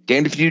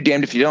 Damned if you do,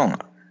 damned if you don't.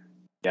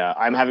 Yeah,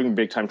 I'm having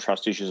big time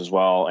trust issues as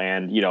well.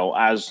 And,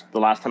 as the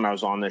last time I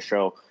was on this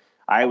show,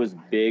 I was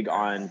big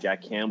on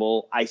Jack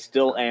Campbell. I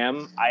still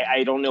am.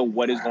 I don't know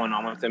what is going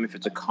on with him, if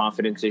it's a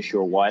confidence issue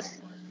or what,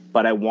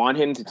 but I want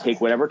him to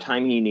take whatever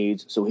time he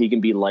needs so he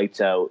can be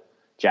lights out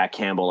Jack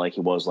Campbell like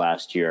he was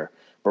last year.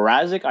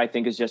 Mrazek, I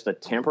think, is just a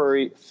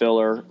temporary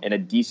filler and a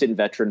decent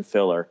veteran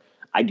filler.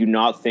 I do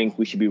not think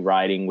we should be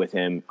riding with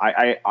him.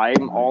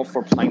 I'm all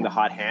for playing the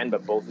hot hand,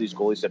 but both of these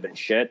goalies have been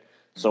shit.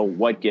 So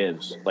what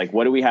gives? Like,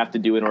 what do we have to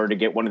do in order to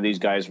get one of these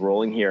guys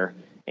rolling here?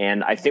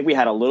 And I think we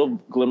had a little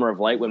glimmer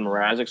of light when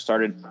Mrazek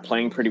started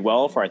playing pretty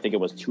well for, I think it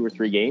was 2 or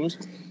 3 games.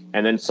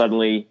 And then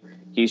suddenly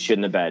he's shit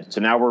in the bed.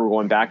 So now we're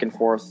going back and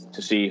forth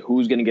to see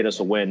who's going to get us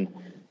a win.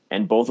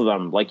 And both of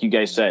them, like you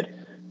guys said,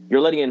 you're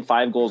letting in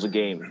 5 goals a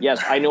game.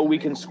 Yes, I know we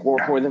can score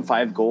more than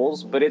 5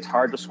 goals, but it's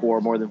hard to score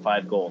more than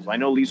 5 goals. I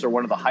know Leafs are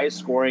one of the highest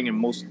scoring and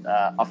most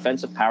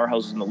offensive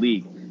powerhouses in the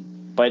league.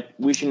 But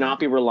we should not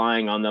be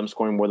relying on them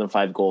scoring more than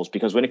 5 goals,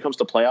 because when it comes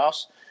to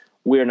playoffs,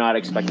 we are not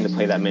expecting to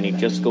play that many.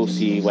 Just go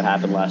see what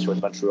happened last year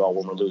with Montreal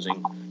when we're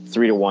losing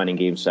 3-1 in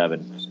Game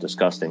 7. It's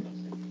disgusting.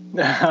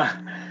 Yeah,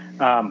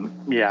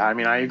 I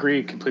mean, I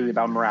agree completely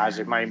about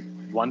Mrazek. My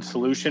one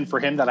solution for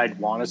him that I'd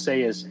want to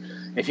say is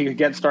if he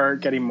could start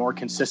getting more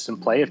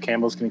consistent play, if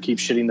Campbell's going to keep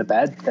shitting the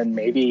bed, then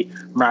maybe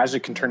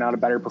Mrazek can turn out a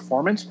better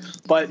performance.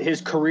 But his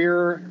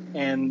career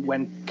and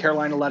when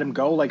Carolina let him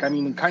go, it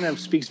kind of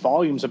speaks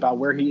volumes about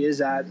where he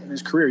is at in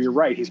his career. You're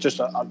right. He's just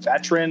a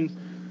veteran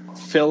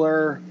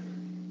filler,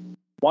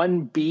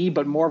 1B,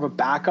 but more of a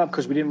backup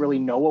because we didn't really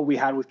know what we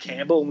had with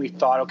Campbell. And we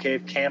thought, okay,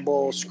 if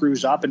Campbell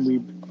screws up and we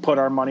put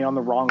our money on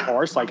the wrong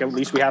horse, at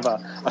least we have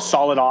a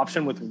solid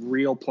option with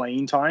real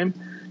playing time.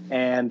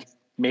 And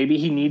maybe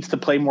he needs to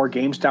play more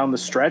games down the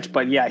stretch,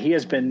 but yeah, he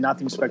has been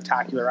nothing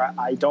spectacular.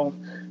 I don't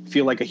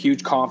feel like a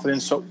huge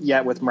confidence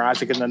yet with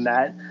Mrazek in the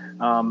net.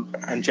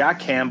 And Jack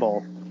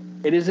Campbell,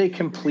 it is a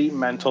complete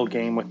mental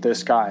game with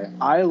this guy.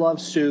 I love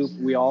Soup.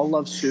 We all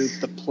love Soup.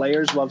 The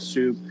players love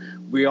Soup.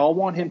 We all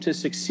want him to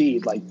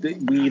succeed.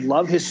 We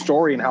love his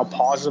story and how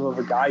positive of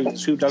a guy he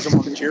is. Soup doesn't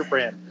want to cheer for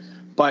him.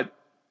 But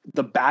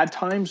the bad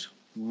times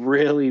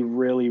really,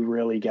 really,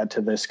 really get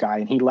to this guy,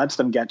 and he lets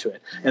them get to it.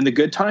 And the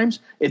good times,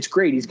 it's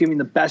great. He's giving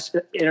the best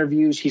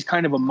interviews. He's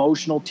kind of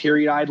emotional,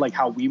 teary-eyed, like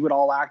how we would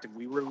all act if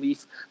we were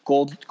Leaf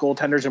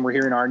goaltenders and we're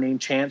hearing our name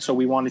chant, so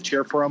we want to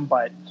cheer for him.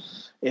 But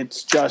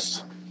it's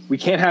just, we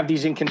can't have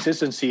these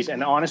inconsistencies.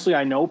 And honestly,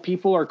 I know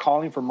people are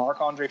calling for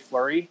Marc-Andre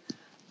Fleury,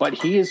 but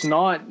he is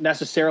not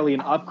necessarily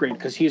an upgrade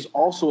because he is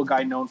also a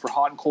guy known for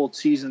hot and cold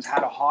seasons,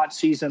 had a hot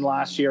season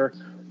last year,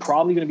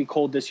 probably going to be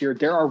cold this year.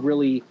 There are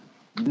really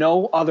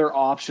no other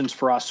options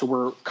for us. So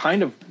we're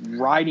kind of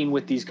riding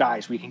with these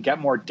guys. We can get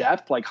more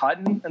depth like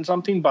Hutton and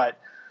something, but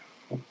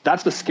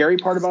that's the scary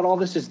part about all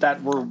this is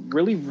that we're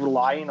really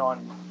relying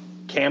on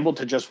Campbell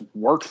to just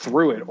work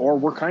through it, or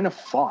we're kind of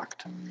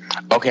fucked.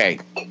 Okay.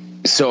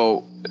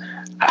 So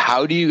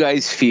how do you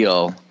guys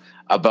feel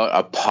about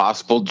a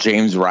possible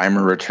James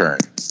Reimer return?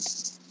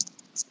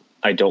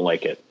 I don't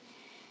like it.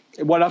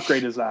 What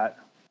upgrade is that?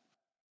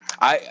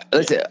 I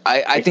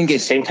think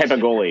it's the same type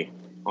of goalie,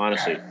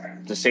 honestly.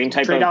 The same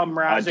type trade of out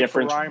Mrazek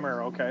different. for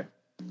Reimer, okay.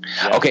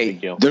 Yeah, okay.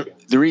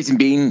 The reason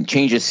being,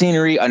 change of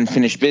scenery,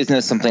 unfinished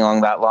business, something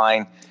along that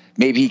line.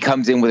 Maybe he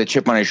comes in with a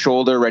chip on his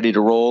shoulder, ready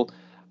to roll.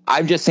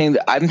 I'm saying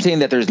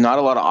that there's not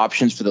a lot of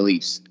options for the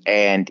Leafs,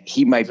 and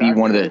he might be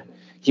one of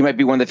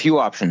the few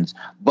options.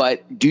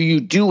 But do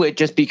you do it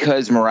just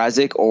because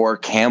Mrazek or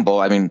Campbell?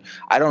 I mean,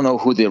 I don't know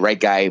who the right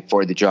guy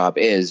for the job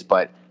is,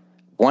 but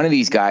one of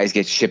these guys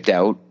gets shipped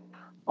out.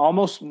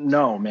 Almost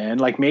no, man.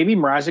 Maybe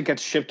Mrazek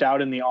gets shipped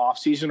out in the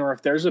offseason, or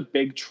if there's a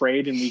big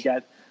trade and we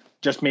get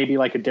just maybe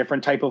a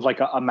different type of a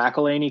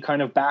McElhinney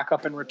kind of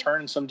backup in return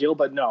and some deal.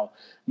 But no,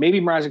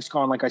 maybe Mrazek's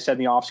gone, like I said, in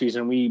the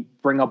offseason. We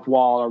bring up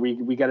Wall or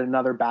we get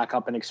another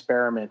backup and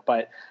experiment.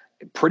 But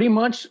pretty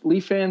much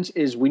Leaf fans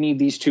is we need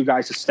these two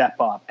guys to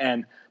step up.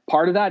 And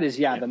part of that is,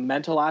 the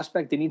mental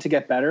aspect. They need to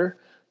get better.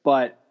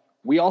 But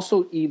we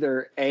also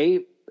either,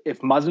 if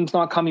Muzzin's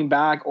not coming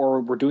back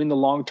or we're doing the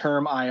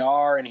long-term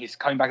IR and he's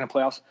coming back in the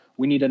playoffs,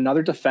 we need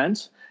another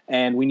defense,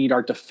 and we need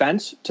our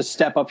defense to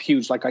step up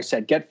huge. Like I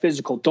said, get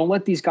physical. Don't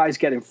let these guys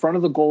get in front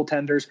of the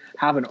goaltenders,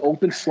 have an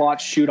open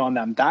slot, shoot on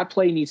them. That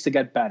play needs to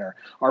get better.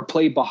 Our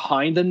play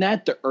behind the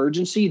net, the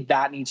urgency,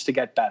 that needs to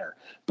get better.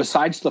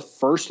 Besides the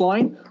first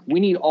line, we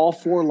need all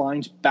 4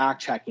 lines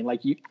back-checking.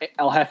 Like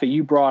El Jefe,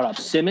 you brought up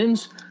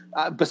Simmons.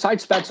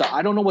 Besides Spezza,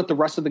 I don't know what the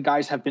rest of the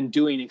guys have been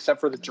doing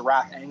except for the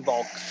Giraffe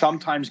Engvall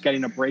sometimes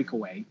getting a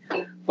breakaway.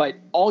 But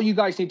all you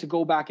guys need to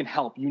go back and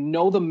help. You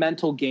know the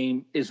mental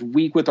game is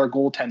weak with our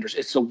goaltenders.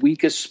 It's the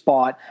weakest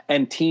spot,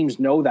 and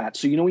teams know that.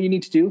 So you know what you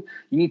need to do?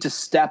 You need to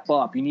step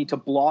up. You need to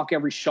block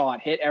every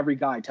shot, hit every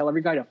guy, tell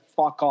every guy to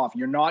fuck off.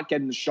 You're not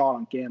getting the shot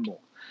on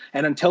Campbell.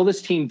 And until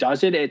this team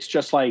does it, it's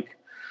just I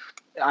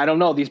don't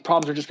know. These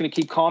problems are just going to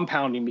keep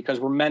compounding because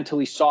we're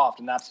mentally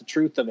soft, and that's the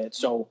truth of it.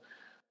 So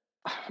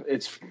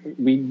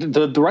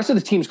the rest of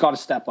the team's got to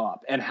step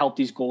up and help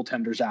these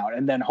goaltenders out,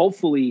 and then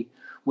hopefully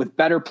with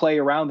better play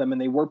around them, and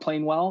they were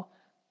playing well,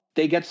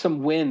 they get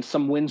some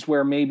wins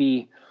where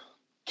maybe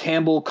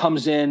Campbell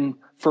comes in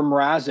for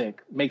Mrazek,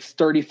 makes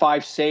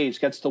 35 saves,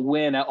 gets the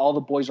win, all the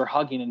boys are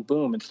hugging, and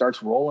boom, it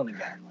starts rolling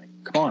again. Like,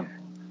 come on.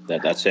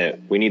 That's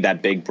it. We need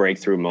that big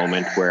breakthrough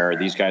moment where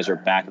these guys are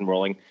back and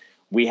rolling.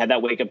 We had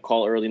that wake-up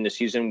call early in the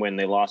season when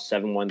they lost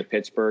 7-1 to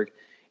Pittsburgh,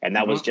 and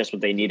that was just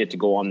what they needed to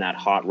go on that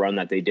hot run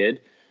that they did.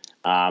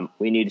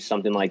 We need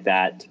something like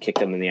that to kick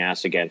them in the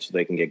ass again so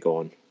they can get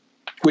going.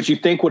 Which you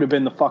think would have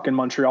been the fucking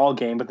Montreal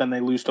game, but then they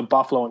lose to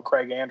Buffalo and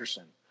Craig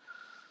Anderson.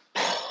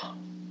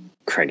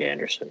 Craig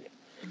Anderson.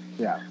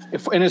 Yeah,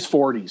 in his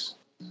 40s.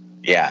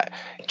 Yeah,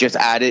 just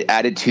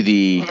added to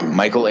the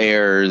Michael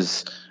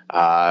Ayers,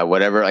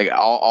 whatever, like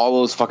all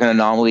those fucking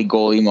anomaly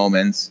goalie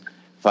moments.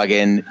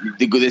 Fucking,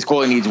 this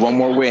goalie needs one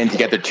more win to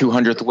get their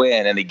 200th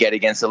win, and they get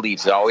against the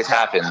Leafs. It always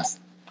happens.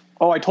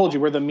 Oh, I told you,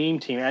 we're the meme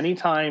team.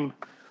 Anytime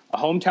a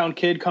hometown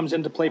kid comes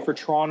in to play for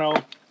Toronto,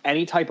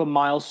 any type of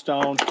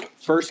milestone,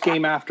 first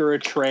game after a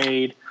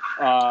trade,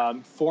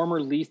 former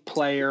Leaf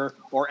player,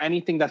 or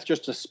anything that's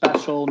just a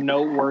special,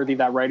 noteworthy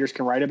that writers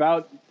can write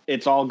about,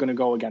 it's all going to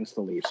go against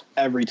the Leafs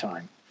every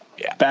time.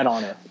 Yeah, bet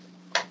on it.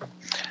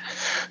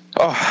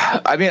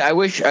 Oh, I mean, I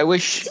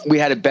wish we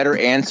had a better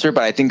answer,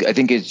 but I think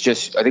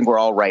we're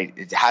all right.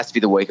 It has to be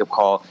the wake up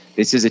call.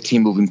 This is a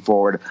team moving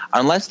forward.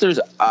 Unless there's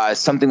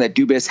something that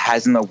Dubas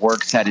has in the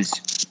works that is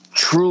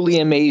truly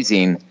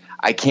amazing,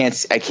 I can't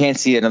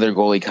see another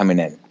goalie coming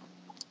in.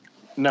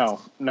 No,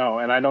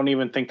 and I don't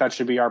even think that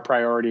should be our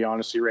priority,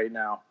 honestly, right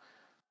now.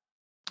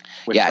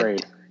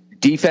 Trade.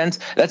 Defense,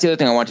 that's the other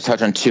thing I want to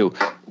touch on too.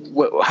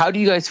 How do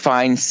you guys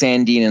find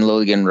Sandin and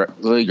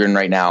Liljegren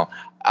right now?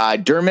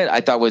 Dermott,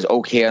 I thought, was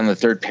okay on the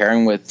third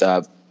pairing with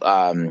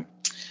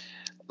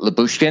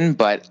Lyubushkin,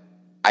 but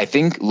I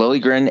think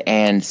Liljegren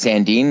and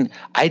Sandin,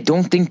 I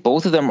don't think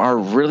both of them are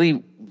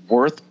really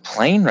worth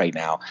playing right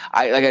now.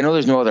 I know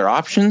there's no other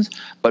options,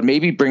 but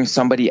maybe bring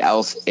somebody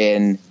else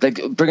in, like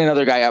bring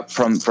another guy up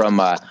from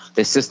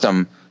the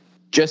system,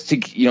 just to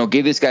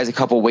give these guys a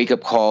couple wake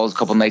up calls, a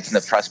couple nights in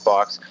the press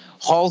box.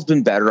 Hall's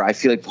been better. I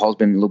feel like Hall's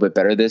been a little bit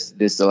better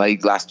this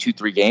like last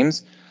 2-3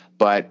 games,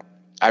 but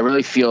I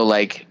really feel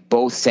like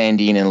both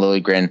Sandin and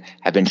Liljegren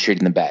have been shit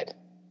in the bed.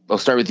 I'll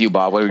start with you,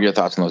 Bob. What are your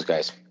thoughts on those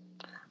guys?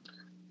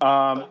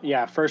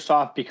 First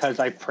off, because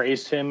I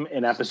praised him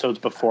in episodes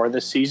before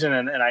this season,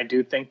 and I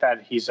do think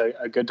that he's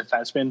a good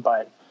defenseman,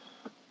 but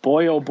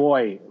boy, oh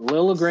boy,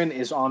 Liljegren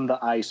is on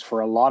the ice for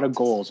a lot of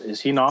goals.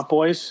 Is he not,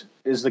 boys?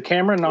 Is the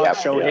camera not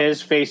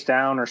his face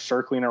down or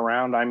circling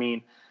around? I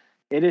mean,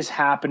 it is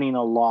happening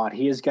a lot.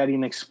 He is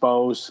getting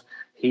exposed.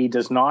 He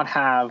does not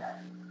have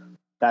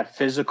that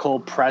physical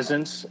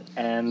presence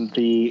and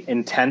the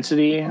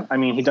intensity. I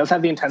mean, he does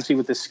have the intensity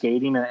with the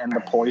skating and the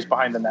poise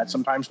behind the net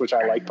sometimes, which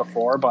I liked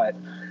before, but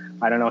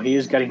I don't know. He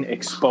is getting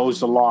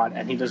exposed a lot,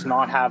 and he does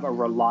not have a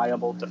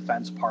reliable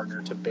defense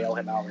partner to bail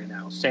him out right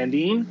now.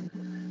 Sandin,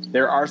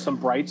 there are some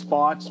bright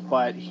spots,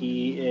 but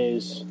he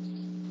is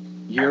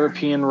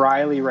European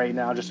Riley right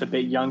now, just a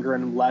bit younger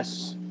and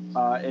less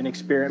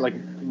inexperienced, like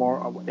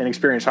more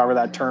inexperienced, however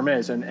that term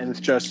is. And it's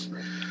just,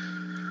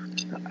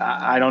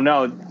 I don't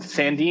know.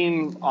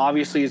 Sandin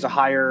obviously is a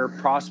higher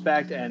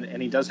prospect,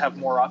 and he does have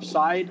more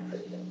upside,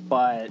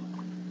 but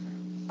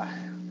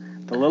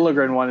the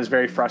Liljegren one is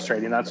very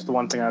frustrating. That's the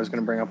one thing I was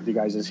going to bring up with you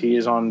guys, is he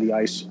is on the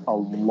ice a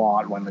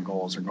lot when the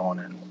goals are going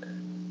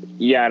in.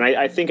 Yeah, and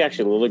I think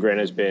actually Liljegren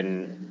has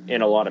been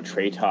in a lot of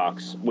trade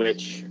talks,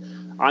 which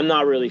I'm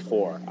not really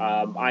for.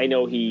 I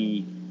know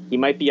he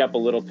might be up a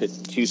little bit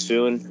too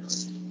soon.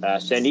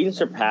 Sandin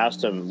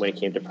surpassed him when it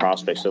came to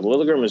prospects. So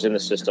Liljegren was in the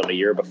system a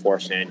year before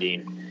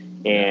Sandin,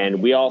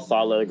 and we all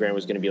thought Liljegren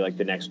was going to be like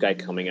the next guy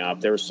coming up.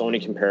 There were so many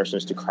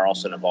comparisons to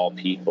Karlsson of all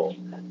people,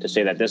 to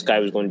say that this guy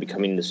was going to be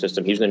coming in the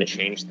system. He's going to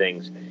change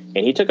things. And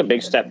he took a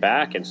big step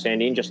back, and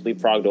Sandin just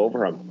leapfrogged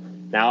over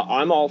him. Now,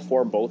 I'm all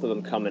for both of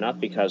them coming up,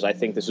 because I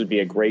think this would be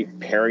a great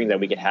pairing that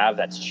we could have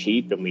that's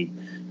cheap, and we,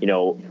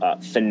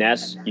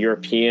 finesse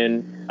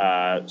European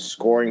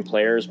scoring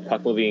players,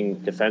 puck-moving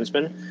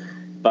defensemen.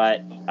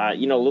 But,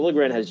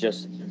 Liljegren has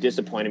just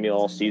disappointed me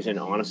all season.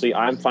 Honestly,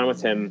 I'm fine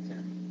with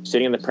him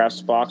sitting in the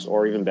press box,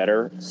 or even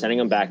better, sending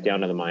him back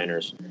down to the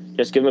minors.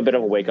 Just give him a bit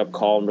of a wake-up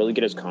call and really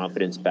get his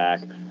confidence back.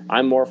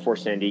 I'm more for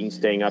Sandin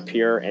staying up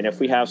here. And if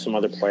we have some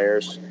other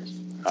players,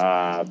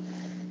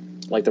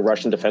 like the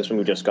Russian defenseman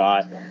we just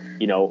got,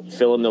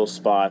 fill in those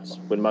spots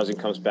when Muzzin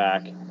comes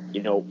back.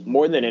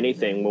 More than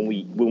anything, when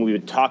we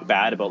would talk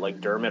bad about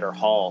like Dermott or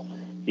Hall,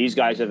 these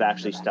guys have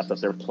actually stepped up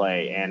their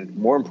play. And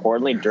more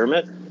importantly,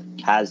 Dermott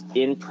has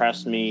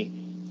impressed me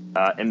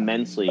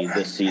immensely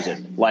this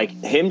season. Like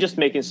him just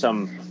making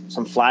some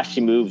flashy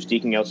moves,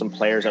 deking out some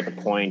players at the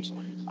point.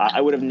 I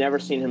would have never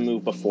seen him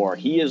move before.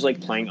 He is like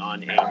playing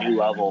on a new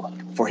level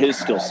for his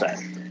skill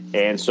set.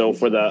 And so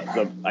for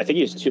the I think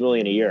he's $2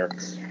 million a year.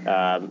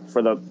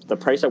 For the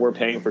price that we're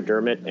paying for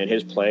Dermott and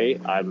his play,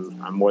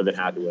 I'm more than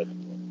happy with.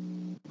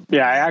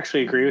 Yeah, I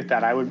actually agree with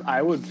that.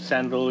 I would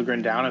send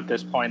Liljegren down at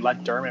this point.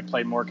 Let Dermott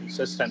play more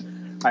consistent.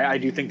 I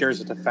do think there's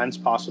a defense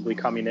possibly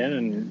coming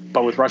in,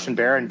 but with Russian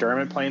Bear and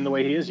Dermott playing the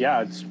way he is,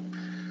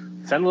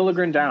 Send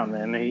Liljegren down,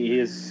 man. He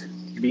is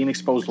being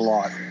exposed a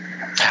lot.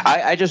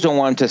 I just don't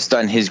want him to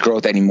stun his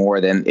growth any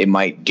more than it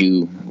might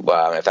do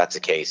if that's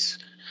the case.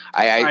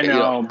 I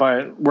know,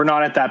 but we're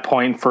not at that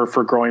point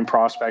for growing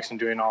prospects and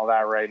doing all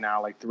that right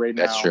now. Like right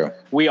now, that's true.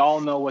 We all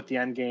know what the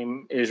end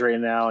game is right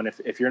now, and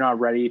if you're not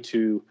ready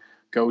to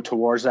go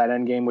towards that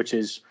end game, which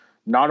is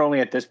not only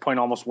at this point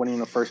almost winning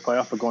the first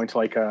playoff, but going to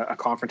like a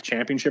conference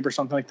championship or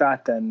something like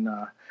that, then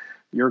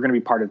you're going to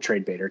be part of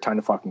trade bait. Time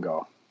to fucking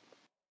go.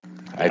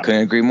 I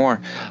couldn't agree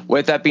more.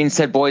 With that being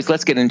said, boys,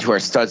 let's get into our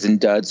studs and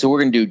duds. So we're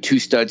going to do 2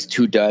 studs,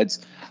 2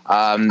 duds.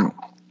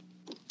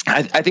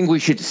 I think we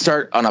should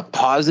start on a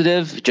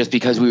positive just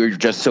because we were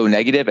just so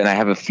negative, and I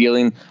have a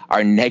feeling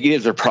our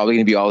negatives are probably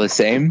going to be all the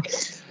same.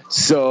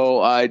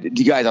 So,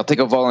 you guys, I'll take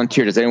a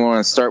volunteer. Does anyone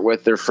want to start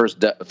with their first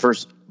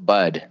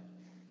bud?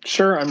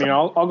 Sure. I mean,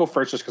 I'll go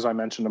first just because I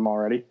mentioned him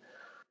already.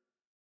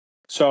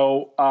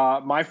 So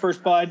my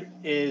first bud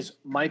is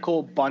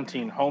Michael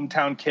Bunting,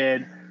 hometown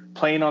kid,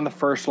 playing on the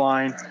first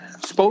line.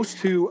 Supposed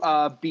to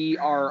be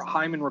our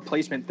Hyman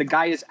replacement. The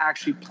guy is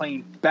actually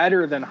playing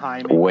better than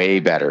Hyman. Way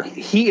better.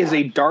 He is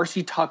a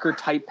Darcy Tucker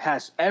type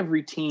pest.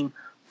 Every team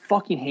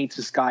fucking hates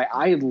this guy.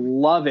 I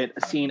love it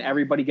seeing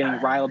everybody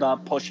getting riled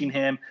up, pushing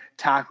him,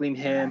 tackling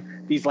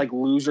him. These like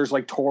losers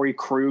like Torrey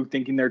Krug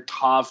thinking they're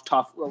tough,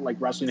 like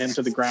wrestling him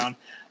to the ground.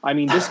 I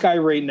mean, this guy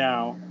right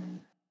now,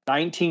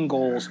 19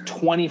 goals,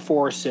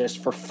 24 assists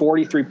for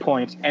 43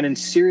 points, and in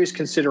serious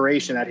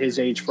consideration at his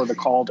age for the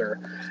Calder.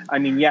 I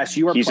mean, yes,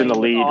 you are. He's in the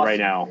lead right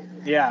now.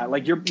 Yeah,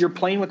 like you're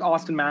playing with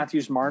Austin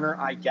Matthews, Marner.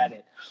 I get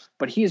it,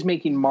 but he is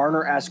making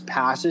Marner-esque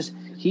passes.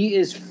 He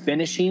is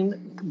finishing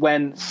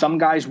when some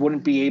guys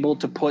wouldn't be able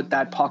to put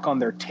that puck on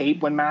their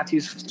tape when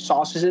Matthews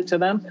sauces it to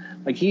them.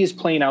 Like he is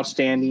playing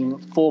outstanding.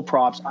 Full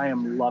props. I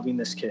am loving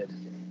this kid.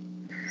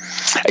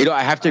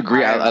 I have to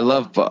agree. I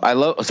love.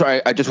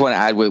 Sorry, I just want to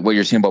add what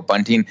you're saying about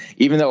Bunting.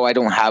 Even though I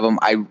don't have him,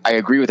 I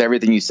agree with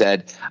everything you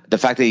said. The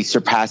fact that he's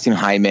surpassing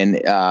Hyman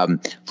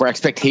for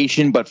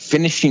expectation, but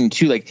finishing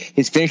too. Like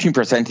his finishing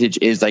percentage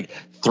is like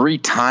 3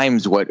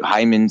 times what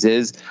Hyman's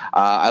is.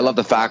 I love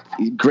the fact.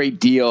 Great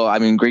deal. I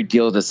mean, great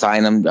deal to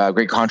sign him.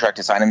 Great contract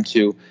to sign him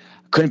to.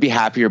 Couldn't be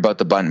happier about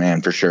the bunt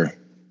man for sure.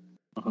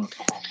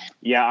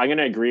 Yeah, I'm going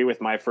to agree with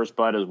my first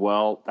bud as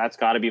well. That's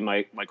got to be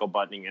Michael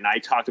Bunting. And I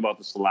talked about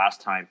this the last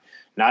time.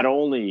 Not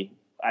only,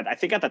 I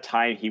think at the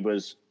time he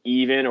was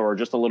even or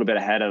just a little bit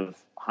ahead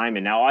of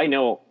Hyman. Now, I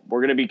know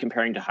we're going to be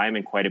comparing to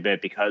Hyman quite a bit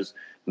because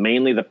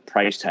mainly the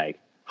price tag.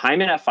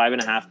 Hyman at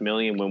 $5.5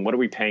 million. When what are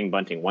we paying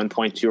Bunting?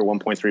 1.2 or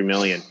 1.3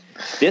 million.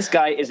 This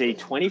guy is a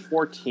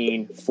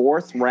 2014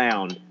 4th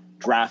round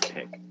draft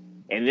pick.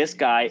 And this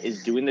guy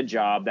is doing the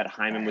job that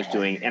Hyman was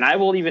doing. And I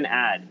will even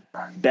add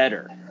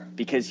better.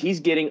 Because he's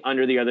getting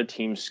under the other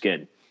team's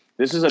skin.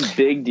 This is a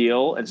big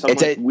deal and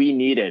something we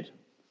needed.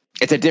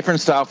 It's a different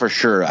style for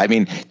sure. I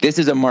mean, this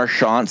is a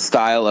Marchand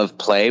style of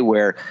play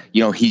where,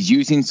 he's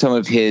using some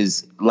of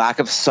his lack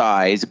of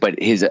size, but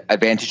his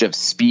advantage of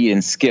speed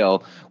and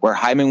skill, where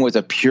Hyman was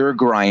a pure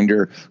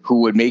grinder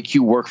who would make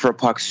you work for a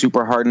puck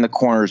super hard in the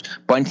corners.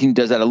 Bunting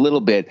does that a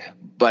little bit,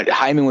 but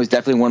Hyman was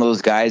definitely one of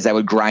those guys that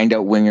would grind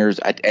out wingers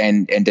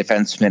and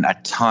defensemen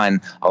a ton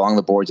along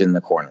the boards and in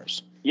the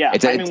corners. Yeah.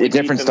 It's a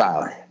different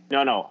style.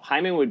 No.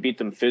 Hyman would beat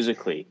them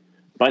physically.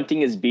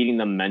 Bunting is beating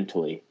them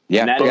mentally.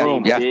 Yeah,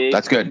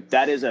 that's good.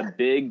 That is a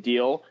big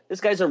deal.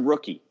 This guy's a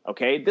rookie,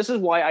 okay? This is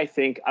why I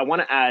think I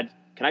want to add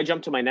 – can I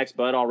jump to my next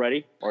bud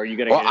already? Or are you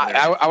going to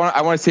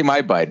I want to say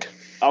my bud.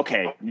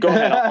 Okay, go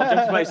ahead. I'll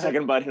jump to my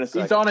second bud in a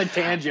second. He's on a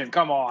tangent.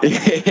 Come on.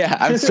 Yeah,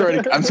 I'm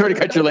sorry to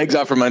cut your legs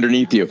off from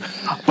underneath you.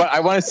 But I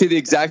want to say the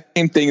exact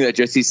same thing that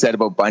Jesse said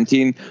about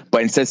Bunting.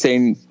 But instead of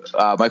saying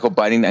Michael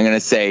Bunting, I'm going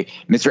to say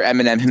Mr.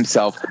 Eminem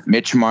himself,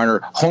 Mitch Marner,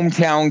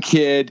 hometown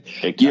kid.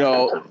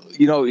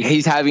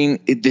 He's having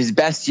his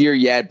best year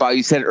yet. Bob,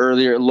 you said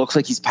earlier, it looks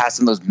like he's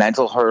passing those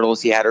mental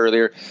hurdles he had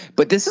earlier.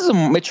 But this is a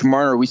Mitch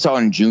Marner we saw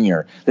in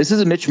junior. This is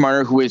a Mitch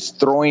Marner who is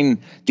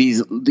throwing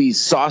these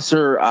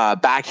saucer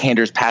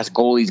backhanders past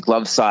goalie's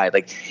glove side.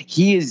 Like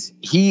he is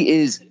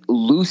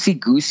loosey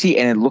goosey,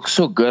 and it looks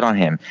so good on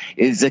him.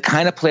 It's the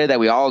kind of player that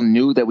we all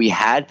knew that we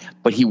had,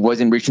 but he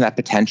wasn't reaching that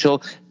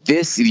potential.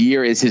 This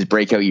year is his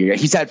breakout year.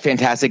 He's had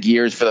fantastic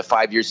years for the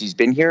 5 years he's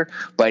been here,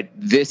 but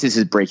this is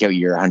his breakout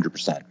year,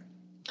 100%.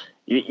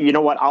 You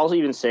know what? I'll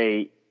even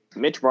say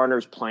Mitch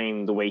Marner's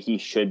playing the way he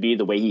should be,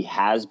 the way he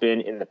has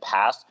been in the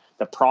past.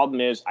 The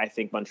problem is I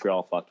think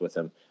Montreal fucked with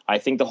him. I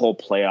think the whole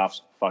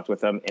playoffs fucked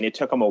with him, and it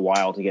took him a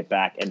while to get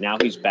back, and now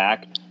he's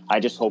back. I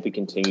just hope he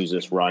continues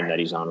this run that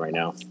he's on right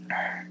now.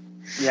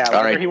 Yeah,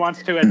 whether he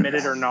wants to admit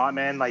it or not,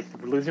 man, like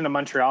losing to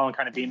Montreal and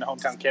kind of being the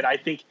hometown kid, I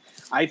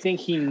think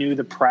he knew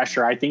the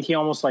pressure. I think he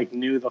almost like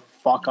knew the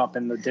fuck up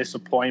and the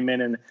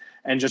disappointment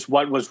and just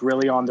what was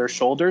really on their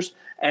shoulders.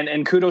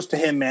 And kudos to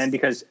him, man,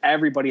 because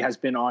everybody has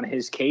been on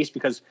his case,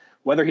 because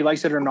whether he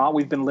likes it or not,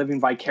 we've been living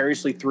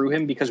vicariously through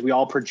him because we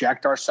all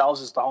project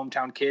ourselves as the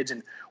hometown kids,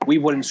 and we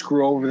wouldn't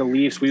screw over the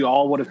Leafs. We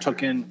all would have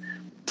taken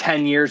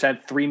 10 years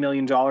at $3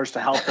 million to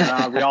help them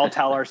out. We all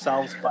tell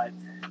ourselves, but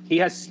he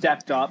has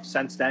stepped up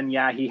since then.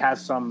 Yeah, he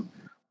has some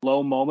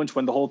low moments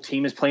when the whole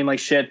team is playing like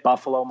shit,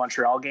 Buffalo,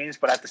 Montreal games.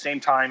 But at the same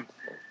time,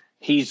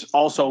 he's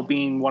also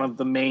being one of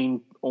the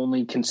main,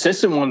 only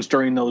consistent ones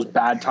during those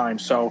bad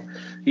times. So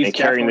he's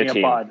definitely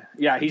a bud.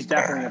 Yeah, he's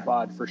definitely a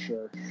bud for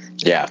sure.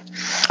 Yeah.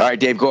 All right,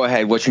 Dave, go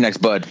ahead. What's your next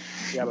bud?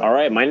 Yeah, all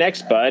right, my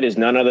next bud is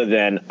none other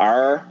than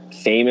our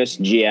famous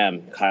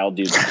GM, Kyle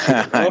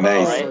Dubas.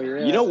 Nice. Right?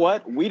 Yeah. You know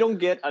what? We don't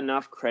get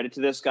enough credit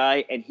to this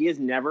guy, and he is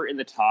never in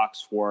the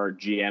talks for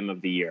GM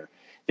of the year.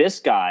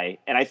 This guy,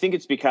 and I think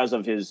it's because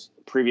of his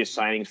previous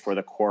signings for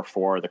the Core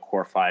 4, the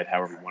Core 5,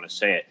 however you want to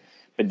say it.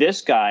 But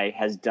this guy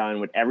has done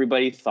what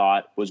everybody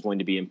thought was going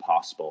to be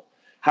impossible.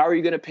 How are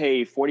you going to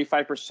pay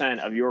 45%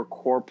 of your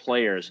core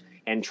players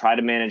and try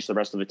to manage the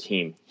rest of the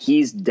team?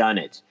 He's done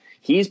it.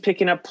 He's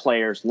picking up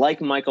players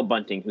like Michael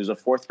Bunting, who's a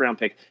 4th-round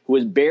pick, who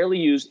was barely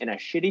used in a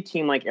shitty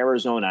team like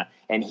Arizona,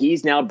 and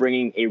he's now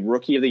bringing a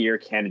Rookie of the Year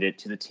candidate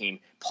to the team,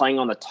 playing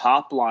on the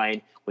top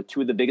line with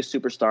 2 of the biggest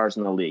superstars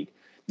in the league.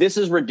 This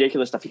is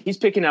ridiculous stuff. He's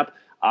picking up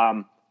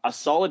a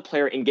solid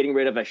player and getting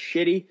rid of a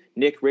shitty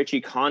Nick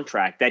Ritchie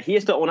contract that he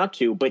has to own up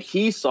to, but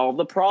he solved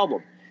the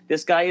problem.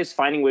 This guy is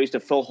finding ways to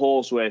fill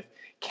holes with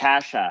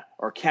Kasha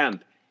or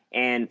Kemp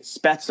and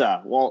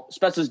Spezza. Well,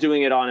 Spezza's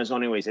doing it on his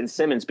own anyways, and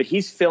Simmons, but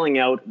he's filling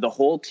out the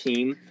whole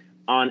team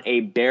on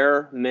a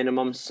bare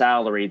minimum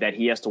salary that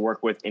he has to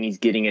work with, and he's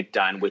getting it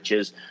done, which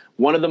is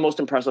one of the most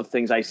impressive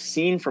things I've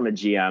seen from a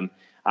GM.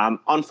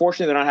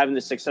 Unfortunately, they're not having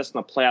the success in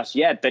the playoffs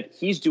yet, but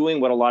he's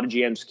doing what a lot of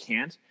GMs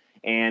can't,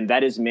 and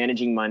that is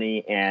managing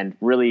money and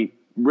really,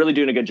 really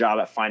doing a good job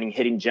at finding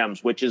hidden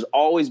gems, which has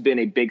always been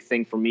a big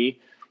thing for me.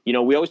 You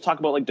know, we always talk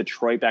about like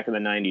Detroit back in the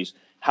 90s.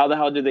 How the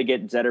hell did they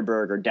get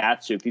Zetterberg or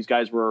Datsuk? These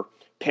guys were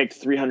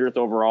picked 300th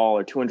overall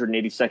or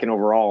 282nd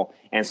overall,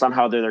 and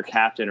somehow they're their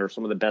captain or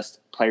some of the best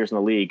players in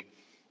the league.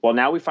 Well,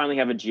 now we finally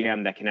have a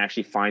GM that can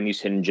actually find these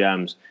hidden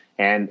gems,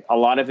 and a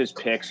lot of his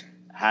picks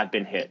have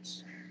been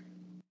hits.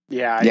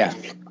 Yeah.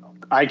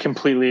 I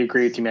completely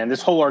agree with you, man.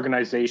 This whole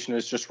organization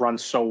has just run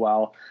so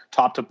well,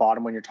 top to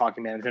bottom, when you're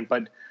talking management.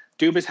 But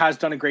Dubas has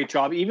done a great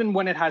job, even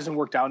when it hasn't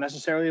worked out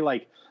necessarily.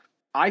 Like,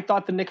 I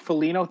thought the Nick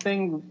Foligno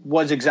thing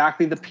was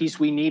exactly the piece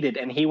we needed,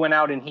 and he went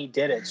out and he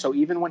did it. So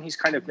even when he's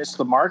kind of missed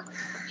the mark,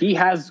 he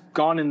has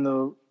gone in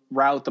the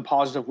route, the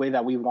positive way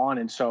that we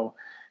wanted. So,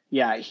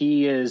 yeah,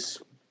 he is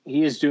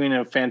doing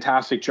a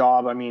fantastic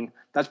job. I mean,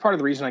 that's part of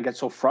the reason I get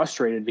so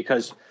frustrated,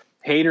 because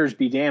haters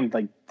be damned.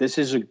 Like, this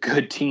is a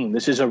good team.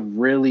 This is a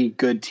really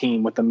good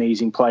team with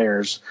amazing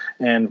players,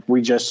 and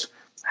we just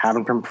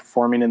haven't been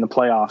performing in the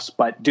playoffs.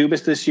 But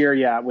Dubas this year,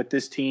 yeah, with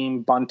this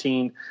team,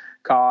 Bunting,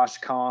 Kosh,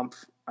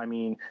 Kampf, I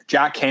mean,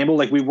 Jack Campbell,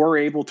 like, we were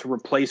able to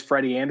replace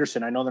Freddie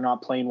Anderson. I know they're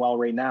not playing well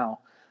right now,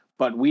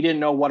 but we didn't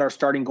know what our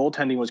starting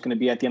goaltending was going to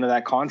be at the end of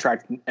that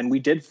contract. And we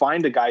did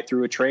find a guy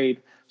through a trade.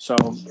 So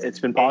it's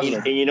been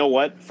positive. And you know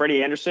what?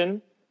 Freddie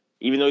Anderson,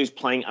 even though he's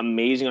playing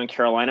amazing on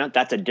Carolina,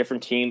 that's a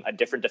different team, a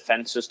different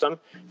defense system.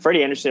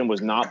 Freddie Anderson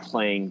was not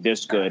playing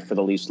this good for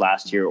the Leafs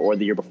last year or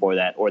the year before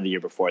that or the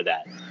year before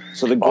that.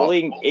 So the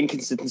goalie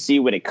inconsistency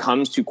when it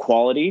comes to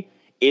quality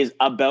is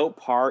about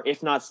par,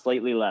 if not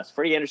slightly less.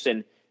 Freddie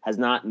Anderson has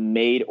not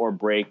made or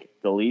break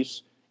the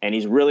Leafs, and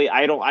he's really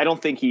I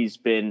don't think he's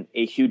been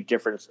a huge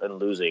difference in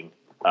losing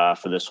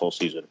for this whole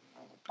season.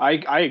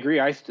 I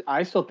agree.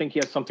 I still think he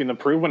has something to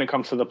prove when it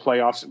comes to the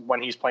playoffs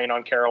when he's playing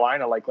on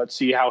Carolina. Like, let's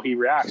see how he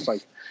reacts.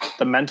 Like,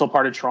 the mental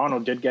part of Toronto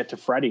did get to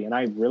Freddie, and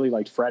I really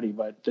liked Freddie,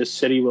 but this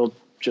city will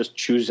just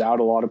choose out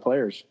a lot of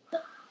players.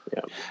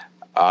 Yeah.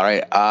 All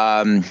right.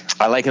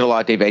 I like it a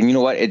lot, Dave. And you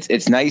know what?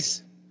 It's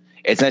nice.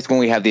 It's nice when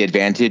we have the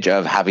advantage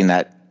of having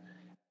that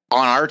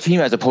on our team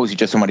as opposed to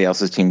just somebody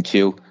else's team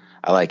too.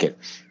 I like it.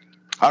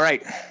 All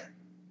right.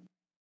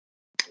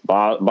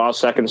 Boss,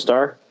 second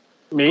star?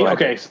 Me?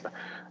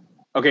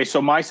 Okay,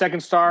 so my second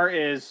star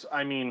is,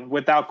 I mean,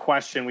 without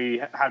question,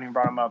 we haven't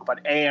brought him up,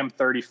 but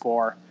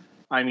AM34.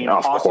 I mean,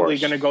 possibly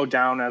going to go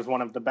down as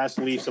one of the best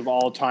Leafs of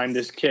all time,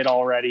 this kid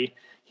already.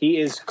 He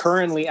is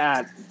currently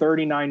at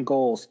 39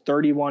 goals,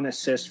 31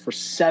 assists for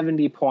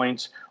 70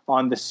 points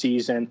on the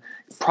season.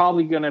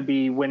 Probably going to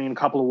be winning a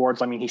couple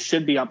awards. I mean, he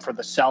should be up for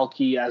the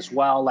Selke as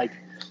well. Like,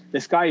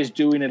 this guy is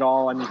doing it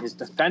all. I mean, his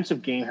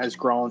defensive game has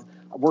grown.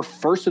 We're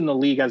first in the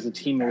league as a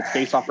team with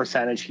faceoff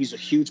percentage. He's a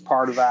huge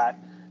part of that.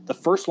 The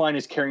first line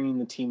is carrying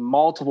the team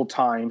multiple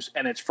times,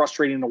 and it's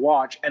frustrating to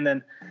watch. And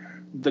then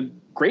the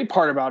great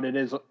part about it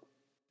is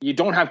you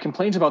don't have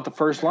complaints about the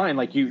first line.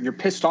 Like, you're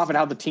pissed off at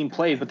how the team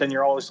plays, but then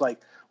you're always like,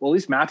 well, at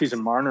least Matthews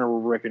and Marner were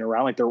ripping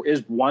around. Like, there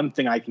is one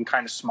thing I can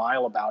kind of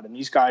smile about. And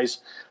these guys,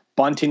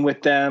 Bunting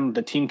with them,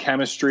 the team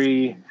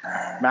chemistry,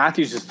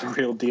 Matthews is the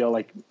real deal.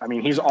 Like, I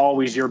mean, he's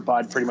always your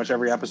bud pretty much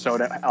every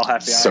episode. I'll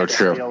have to so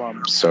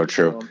true. So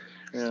true.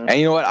 Yeah. And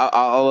you know what?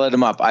 I'll let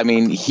him up. I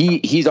mean,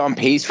 he's on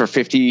pace for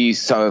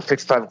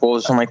 55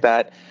 goals or something like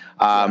that.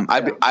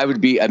 I would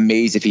be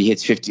amazed if he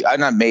hits 50. I'm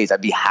not amazed. I'd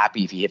be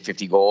happy if he hit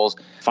 50 goals.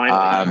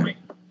 Finally.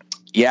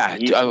 He's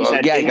had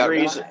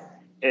injuries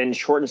and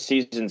shortened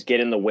seasons get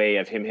in the way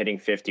of him hitting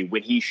 50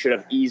 when he should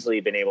have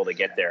easily been able to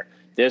get there.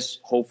 This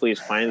hopefully is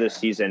finally the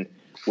season.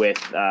 with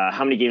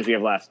how many games we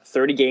have left?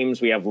 30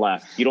 games we have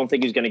left. You don't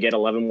think he's going to get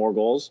 11 more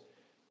goals?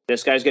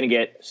 This guy's going to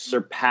get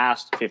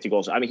surpassed 50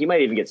 goals. I mean, he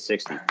might even get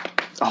 60.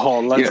 Oh,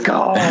 let's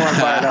go.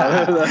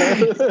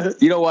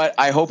 You know what?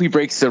 I hope he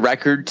breaks the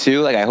record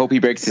too. Like, I hope he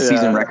breaks the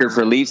season record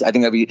for Leafs. I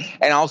think that'd be,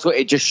 and also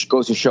it just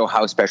goes to show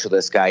how special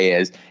this guy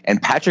is.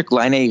 And Patrick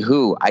Laine,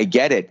 I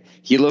get it.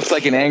 He looks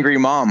like an angry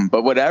mom,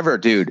 but whatever,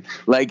 dude.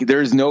 Like,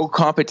 there's no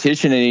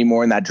competition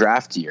anymore in that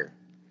draft year.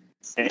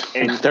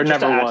 And there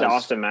never was. To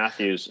Austin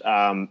Matthews,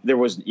 there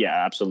was,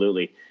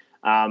 absolutely.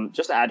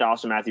 Just to add to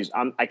Austin Matthews,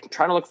 I'm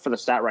trying to look for the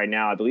stat right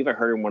now. I believe I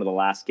heard in one of the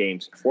last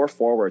games. 4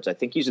 forwards, I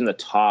think he's in the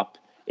top,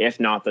 if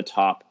not the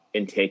top,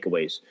 in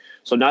takeaways.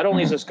 So not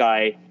only is this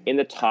guy in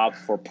the top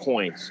for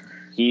points,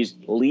 he's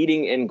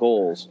leading in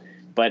goals.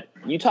 But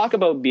you talk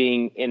about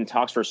being in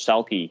talks for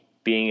Selke,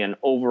 being an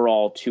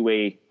overall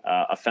two-way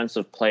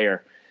offensive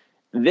player.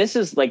 This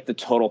is like the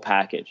total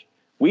package.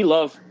 We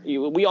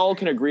all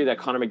can agree that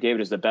Connor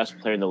McDavid is the best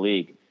player in the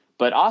league.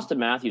 But Austin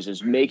Matthews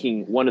is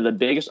making one of the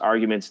biggest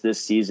arguments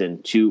this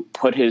season to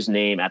put his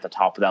name at the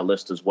top of that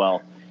list as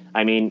well.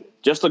 I mean,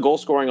 just the goal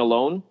scoring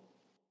alone,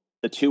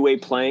 the two-way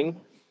playing.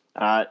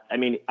 I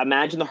mean,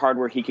 imagine the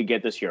hardware he could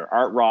get this year.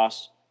 Art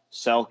Ross,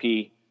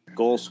 Selke,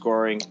 goal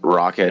scoring,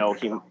 Rocket.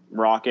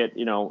 Rocket.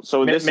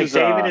 So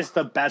McDavid is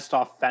the best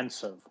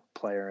offensive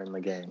player in the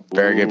game.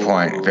 Very good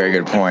point. Very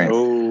good point.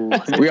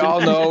 We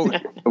all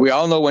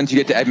know once you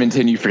get to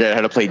Edmonton, you forget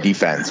how to play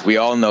defense. We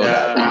all know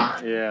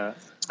that. Yeah.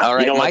 All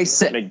right. Go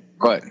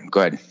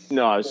ahead.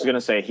 No, I was just going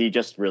to say he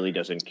just really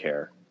doesn't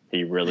care.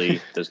 He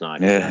really does not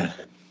care.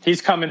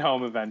 He's coming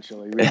home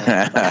eventually.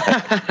 That's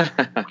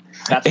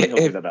when he'll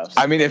be the best.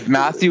 I mean, if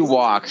Matthew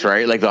walks,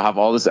 right, like they'll have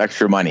all this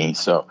extra money.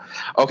 So,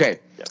 okay.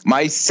 Yep.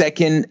 My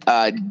second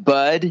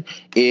bud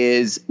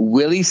is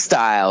Willie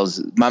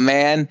Stiles. My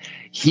man,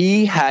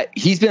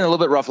 he's been a little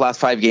bit rough last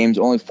 5 games,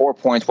 only 4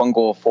 points, 1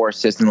 goal, 4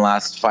 assists in the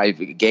last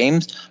 5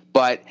 games.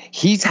 But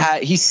he's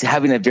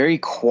having a very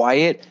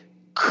quiet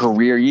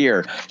career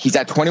year. He's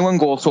at 21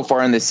 goals so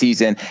far in the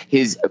season.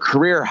 His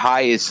career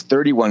high is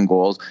 31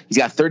 goals. He's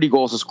got 30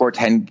 games to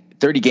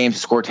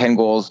score 10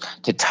 goals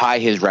to tie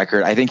his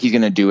record. I think he's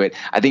going to do it.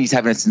 I think he's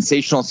having a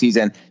sensational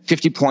season.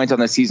 50 points on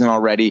the season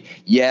already.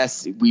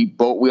 Yes, we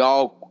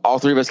all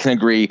 3 of us can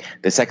agree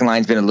the second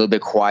line's been a little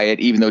bit quiet,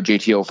 even though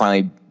JTO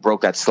finally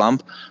broke that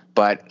slump.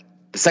 But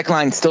the second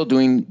line's still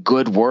doing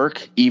good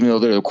work, even though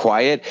they're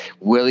quiet.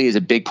 Willie is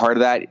a big part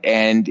of that,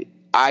 and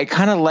I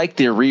kind of like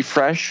the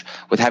refresh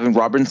with having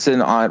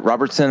Robertson on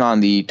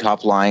the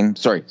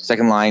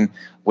second line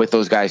with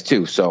those guys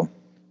too. So,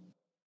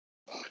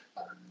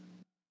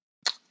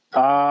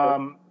 I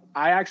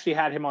actually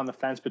had him on the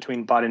fence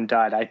between Bud and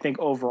Dud. I think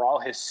overall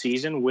his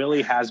season,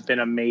 Willie has been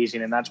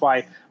amazing, and that's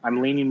why I'm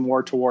leaning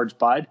more towards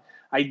Bud.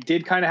 I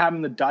did kind of have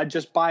him the Dud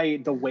just by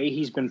the way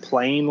he's been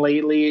playing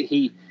lately.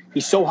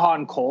 He's so hot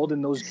and cold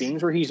in those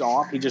games where he's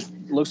off. He just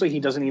looks like he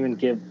doesn't even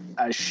give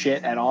a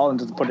shit at all and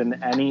doesn't put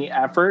in any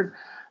effort.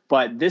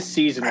 But this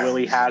season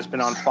really has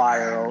been on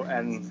fire.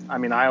 And I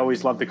mean, I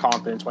always love the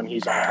confidence when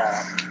he's on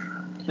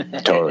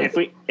top.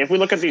 Totally. If we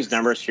look at these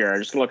numbers here, I'm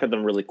just gonna look at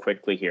them really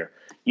quickly here.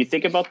 You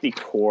think about the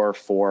core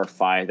 4 or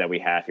 5 that we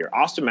have here.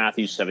 Austin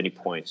Matthews, 70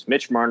 points.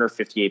 Mitch Marner,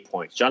 58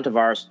 points. John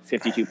Tavares,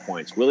 52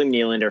 points. William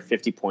Nylander,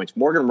 50 points.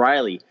 Morgan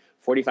Riley,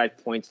 45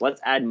 points.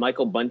 Let's add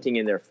Michael Bunting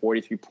in there,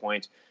 43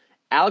 points.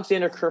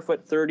 Alexander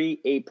Kerfoot,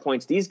 38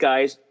 points. These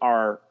guys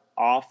are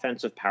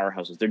offensive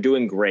powerhouses. They're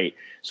doing great.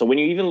 So when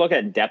you even look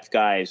at depth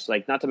guys,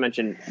 like not to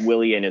mention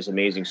Willie and his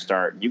amazing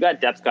start, you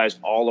got depth guys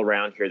all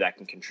around here that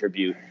can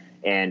contribute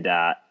and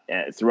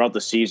throughout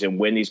the season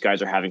when these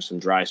guys are having some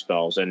dry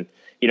spells. And,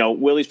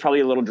 Willie's probably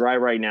a little dry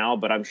right now,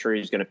 but I'm sure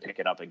he's going to pick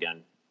it up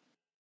again.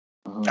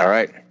 All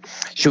right.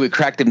 Should we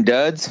crack them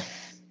duds?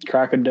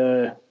 Crack a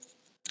dud.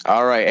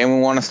 All right. Anyone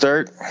want to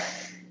start?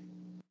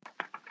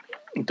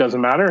 It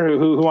doesn't matter.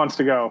 Who wants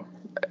to go?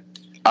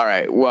 All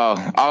right.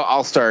 Well,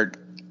 I'll start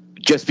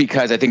just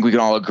because I think we can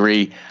all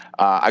agree.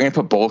 I'm going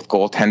to put both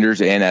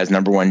goaltenders in as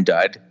number 1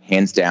 dud,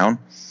 hands down.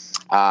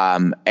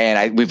 And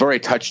we've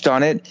already touched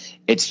on it.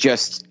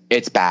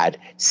 It's bad.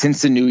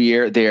 Since the new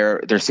year,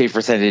 their save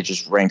percentage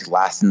is ranked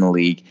last in the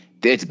league.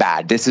 It's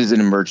bad. This is an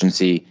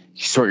emergency.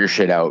 Sort your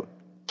shit out,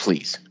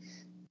 please.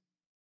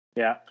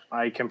 Yeah,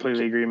 I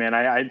completely agree, man.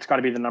 It's got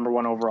to be the number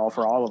 1 overall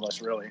for all of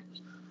us, really.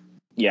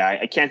 Yeah,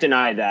 I can't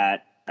deny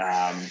that.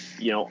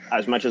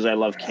 As much as I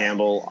love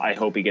Campbell, I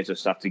hope he gets his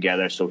stuff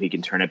together so he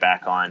can turn it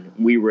back on.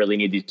 We really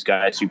need these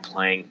guys to be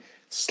playing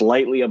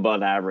slightly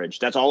above average.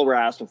 That's all we're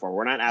asking for.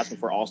 We're not asking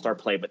for all-star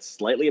play, but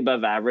slightly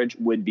above average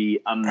would be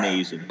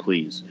amazing,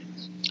 please.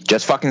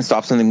 Just fucking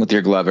stop something with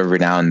your glove every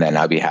now and then.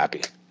 I'll be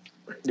happy.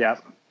 Yeah.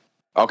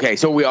 Okay,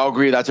 so we all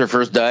agree that's our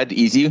first dud.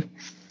 Easy? Yep.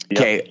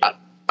 Okay,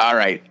 all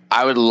right.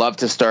 I would love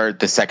to start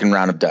the second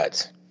round of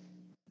duds.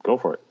 Go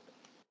for it.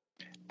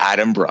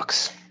 Adam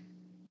Brooks.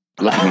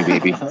 Look at me,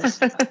 baby.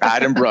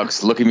 Adam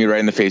Brooks, look at me right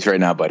in the face right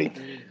now, buddy.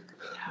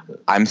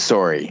 I'm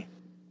sorry.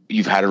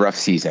 You've had a rough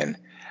season.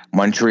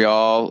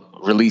 Montreal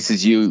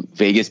releases you.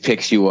 Vegas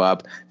picks you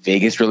up.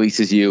 Vegas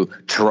releases you.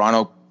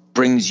 Toronto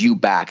brings you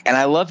back. And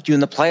I loved you in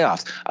the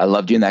playoffs. I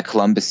loved you in that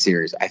Columbus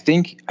series. I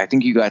think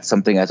you got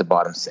something as a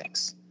bottom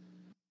 6.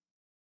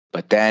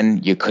 But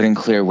then you couldn't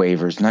clear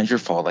waivers. Not your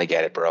fault. I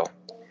get it, bro.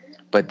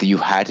 But you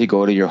had to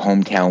go to your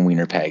hometown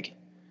Wienerpeg.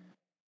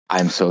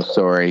 I'm so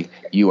sorry.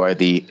 You are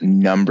the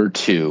number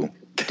 2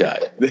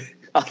 dud.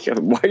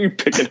 Why are you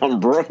picking on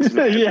Brooks?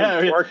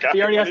 Yeah, he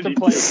already has to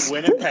play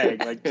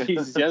Winnipeg. Like,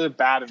 Jesus, he hasn't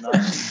bad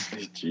enough.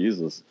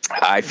 Jesus.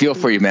 I feel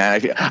for you,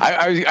 man.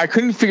 I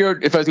couldn't figure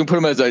out if I was going to put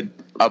him as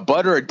a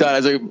bud or a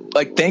dud. I was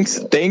like,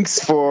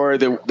 thanks for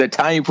the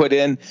time you put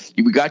in.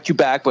 We got you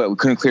back, but we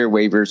couldn't clear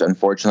waivers,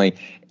 unfortunately.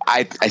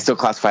 I still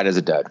classify it as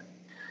a dud.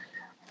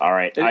 All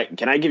right.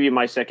 Can I give you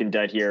my second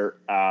dud here?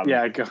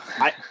 Yeah, go.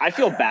 I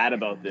feel bad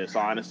about this,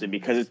 honestly,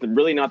 because it's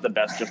really not the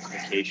best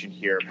justification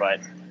here, but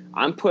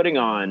I'm putting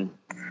on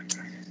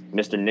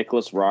Mr.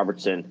 Nicholas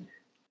Robertson.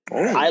 Oh.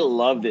 I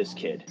love this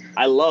kid.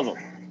 I love him.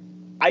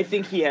 I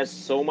think he has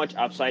so much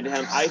upside to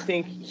him. I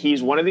think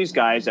he's one of these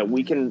guys that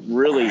we can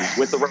really,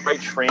 with the right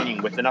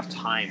training, with enough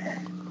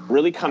time,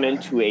 really come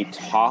into a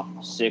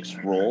top 6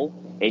 role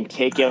and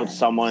take out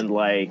someone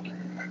like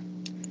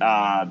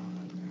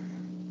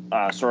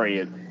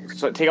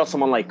take out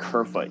someone like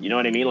Kerfoot. You know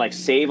what I mean? Like,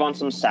 save on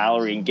some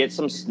salary and get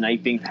some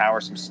sniping power,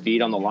 some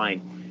speed on the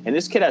line. And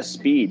this kid has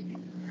speed,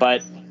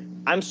 but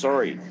I'm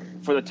sorry.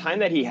 For the time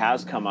that he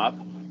has come up,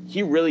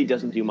 he really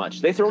doesn't do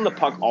much. They throw him the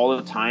puck all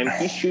the time.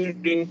 He's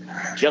shooting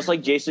just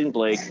like Jason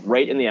Blake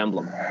right in the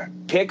emblem.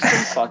 Pick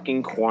some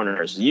fucking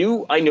corners.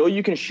 I know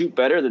you can shoot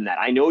better than that.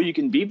 I know you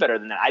can be better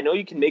than that. I know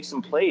you can make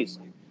some plays.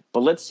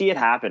 But let's see it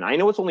happen. I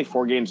know it's only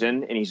 4 games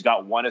in and he's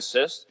got 1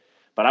 assist,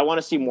 but I want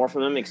to see more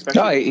from him,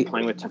 especially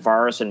playing with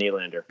Tavares and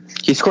Nylander.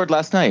 He scored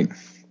last night.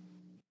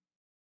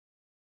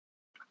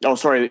 Oh,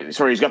 sorry.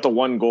 He's got the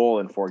 1 goal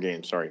in 4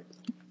 games. Sorry.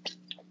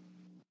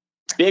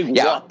 Big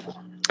whoop.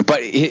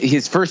 But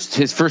his first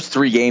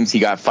 3 games, he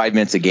got 5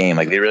 minutes a game.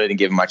 Like, they really didn't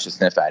give him much to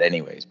sniff at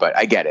anyways, but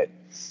I get it.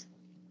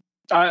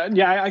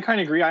 Yeah, I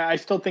kind of agree. I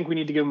still think we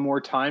need to give him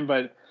more time,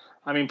 but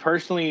I mean,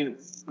 personally,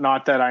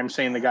 not that I'm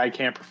saying the guy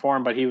can't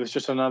perform, but he was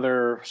just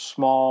another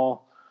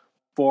small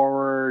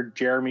forward,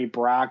 Jeremy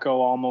Bracco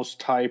almost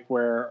type,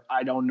 where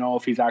I don't know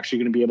if he's actually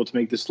going to be able to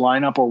make this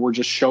lineup, or we're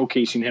just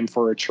showcasing him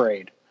for a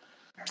trade.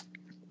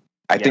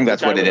 I think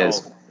that's what it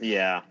is.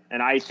 Yeah,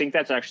 and I think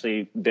that's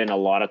actually been a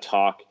lot of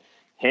talk.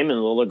 Him and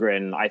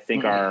Liljegren, I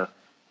think, are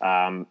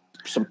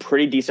some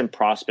pretty decent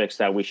prospects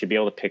that we should be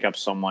able to pick up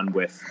someone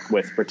with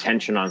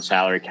retention on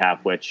salary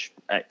cap, which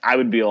I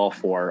would be all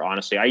for,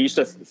 honestly. I used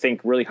to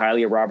think really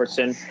highly of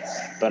Robertson,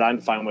 but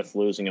I'm fine with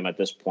losing him at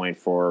this point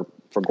for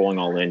going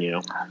all in, you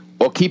know.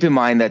 Well, keep in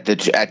mind that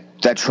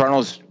that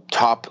Toronto's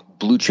top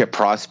blue chip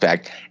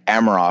prospect,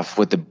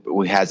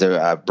 Amarov, has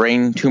a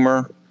brain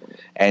tumor,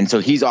 and so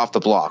he's off the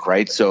block,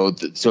 right? So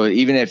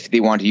even if they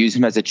want to use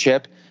him as a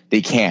chip,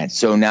 they can't.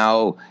 So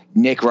now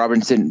Nick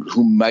Robertson,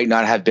 who might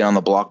not have been on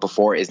the block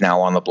before, is now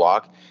on the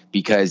block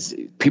because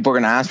people are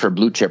going to ask for a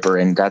blue chipper,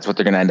 and that's what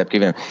they're going to end up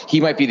giving him.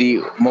 He might be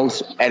the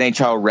most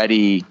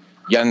NHL-ready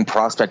young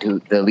prospect who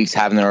the Leafs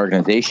have in their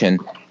organization,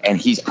 and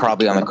he's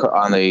probably on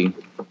the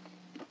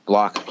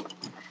block.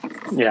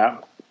 Yeah.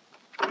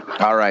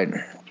 All right.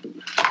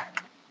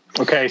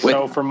 Okay,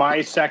 so for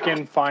my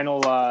second final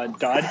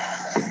dud,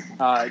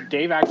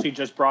 Dave actually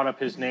just brought up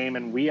his name,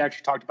 and we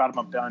actually talked about him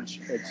a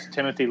bunch. It's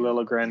Timothy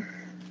Liljegren.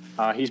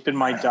 He's been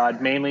my dud.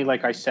 Mainly,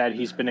 like I said,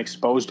 he's been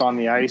exposed on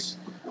the ice.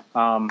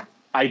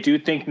 I do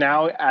think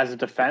now, as a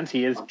defense,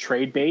 he is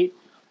trade bait.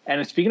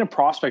 And speaking of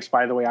prospects,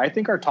 by the way, I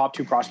think our top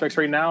 2 prospects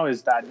right now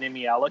is that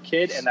Nimiella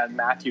kid and that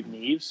Matthew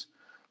Neves.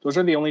 Those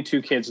are the only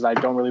 2 kids that I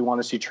don't really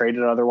want to see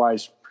traded.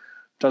 Otherwise,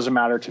 doesn't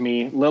matter to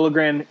me.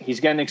 Liljegren, he's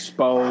getting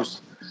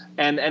exposed.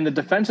 And the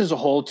defense as a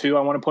whole, too,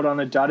 I want to put on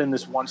a dud in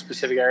this one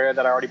specific area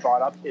that I already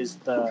brought up, is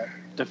the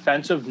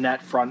defensive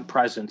net front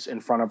presence in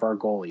front of our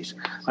goalies.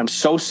 I'm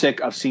so sick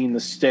of seeing the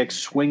sticks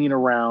swinging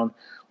around.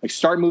 Like,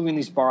 start moving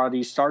these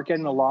bodies, start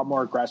getting a lot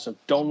more aggressive.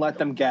 Don't let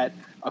them get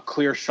a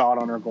clear shot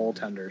on our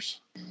goaltenders.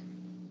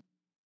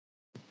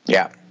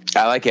 Yeah,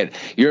 I like it.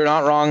 You're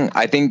not wrong.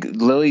 I think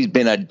Lily's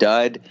been a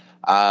dud.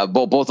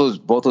 Both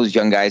those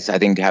young guys, I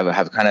think,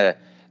 have kind of,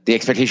 the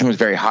expectation was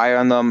very high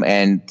on them,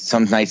 and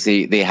some nights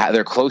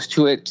they're close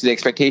to the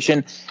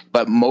expectation,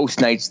 but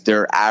most nights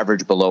they're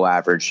average, below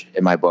average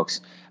in my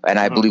books. And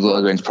I believe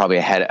Liljegren's probably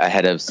ahead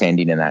of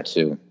Sandin in that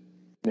too.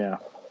 Yeah.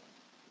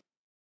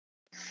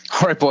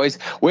 All right, boys.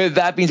 With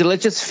that being said,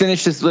 let's just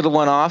finish this little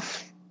one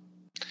off.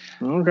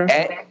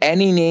 Okay.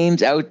 Any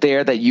names out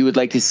there that you would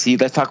like to see?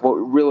 Let's talk about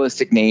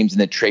realistic names in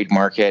the trade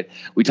market.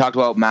 We talked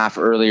about Maff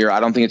earlier.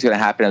 I don't think it's going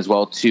to happen as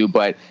well, too,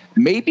 but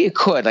maybe it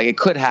could. Like, it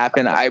could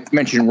happen. I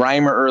mentioned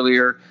Reimer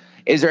earlier.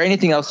 Is there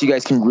anything else you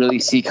guys can really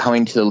see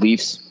coming to the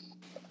Leafs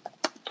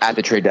at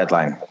the trade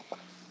deadline?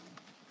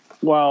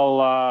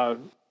 Well,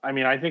 I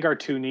mean, I think our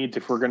 2 needs,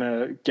 if we're going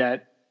to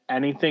get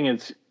anything,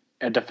 is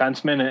a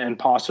defenseman and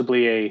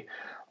possibly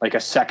a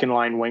second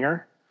line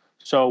winger.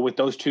 So with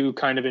those 2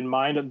 kind of in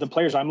mind, the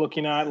players I'm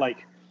looking at,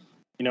 like,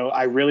 you know,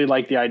 I really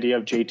like the idea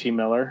of JT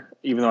Miller,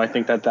 even though I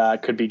think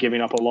that could be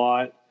giving up a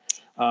lot.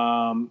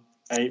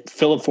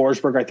 Philip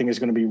Forsberg, I think, is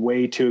going to be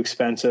way too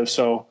expensive.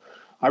 So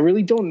I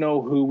really don't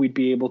know who we'd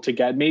be able to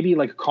get. Maybe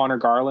like Connor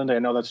Garland. I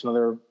know that's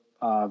another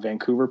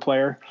Vancouver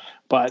player.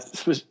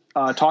 But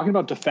talking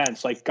about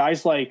defense, like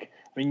guys like,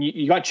 I mean,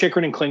 you got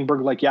Chychrun and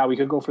Klingberg. Like, yeah, we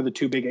could go for the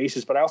two big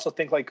aces. But I also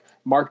think like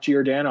Mark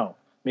Giordano,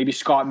 maybe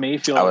Scott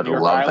Mayfield, I would New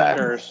York love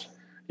Islanders.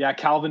 Yeah,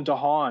 Calvin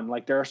DeHaan.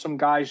 Like there are some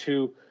guys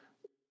who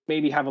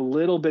maybe have a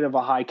little bit of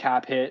a high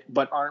cap hit,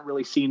 but aren't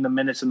really seeing the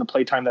minutes and the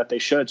play time that they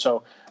should.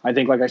 So I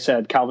think, like I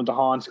said, Calvin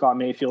DeHaan, Scott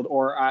Mayfield,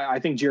 or I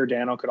think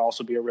Giordano could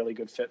also be a really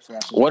good fit for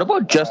us. What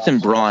about Justin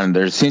Braun?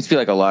 There seems to be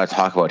like a lot of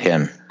talk about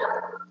him.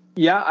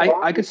 Yeah,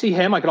 I could see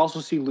him. I could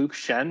also see Luke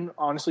Shen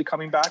honestly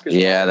coming back.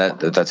 Yeah,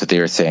 that's what they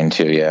were saying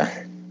too. Yeah.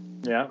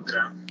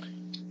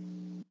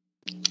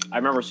 I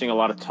remember seeing a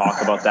lot of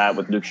talk about that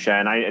with Luke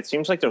Shen. It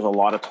seems like there's a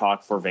lot of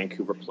talk for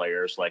Vancouver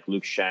players like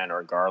Luke Shen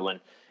or Garland.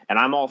 And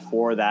I'm all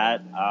for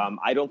that.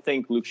 I don't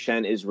think Luke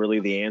Shen is really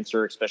the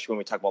answer, especially when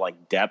we talk about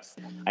like depth.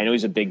 I know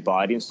he's a big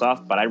body and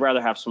stuff, but I'd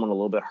rather have someone a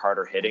little bit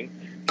harder hitting.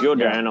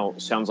 Giordano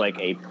sounds like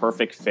a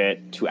perfect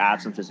fit to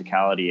add some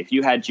physicality. If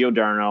you had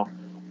Giordano,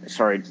 I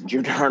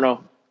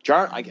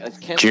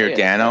can't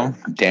Giordano,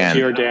 Dan.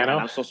 Giordano.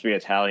 I'm supposed to be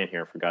Italian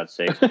here, for God's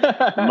sake.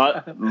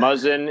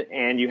 Muzzin,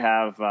 and you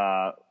have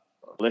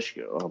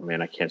Lishko. Oh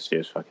man, I can't say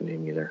his fucking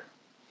name either.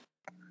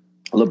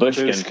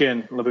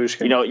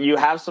 Labushkin. You know, you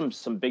have some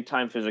big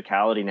time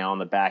physicality now on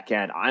the back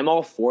end. I'm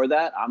all for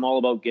that. I'm all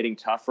about getting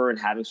tougher and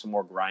having some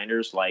more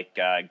grinders like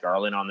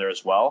Garland on there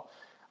as well.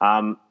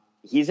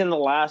 He's in the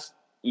last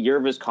year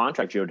of his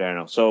contract,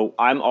 Giordano. So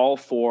I'm all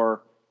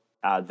for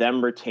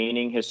them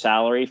retaining his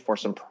salary for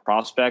some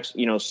prospects.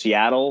 You know,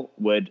 Seattle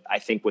would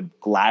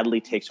gladly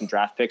take some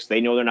draft picks.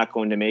 They know they're not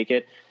going to make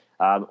it.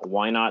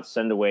 Why not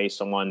send away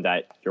someone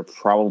that you're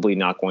probably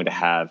not going to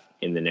have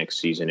in the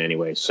next season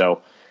anyway?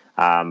 So,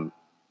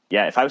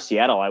 yeah, if I was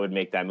Seattle, I would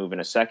make that move in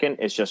a second.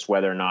 It's just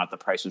whether or not the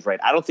price is right.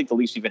 I don't think the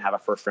Leafs even have a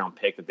first-round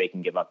pick that they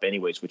can give up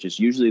anyways, which is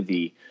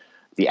usually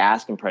the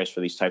asking price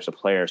for these types of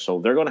players. So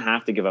they're going to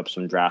have to give up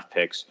some draft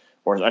picks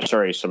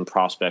some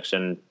prospects.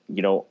 And,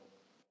 you know,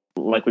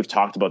 like we've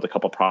talked about, the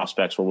couple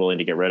prospects we're willing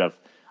to get rid of.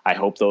 I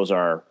hope those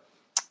are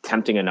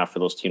tempting enough for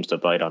those teams to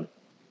bite on.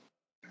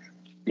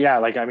 Yeah,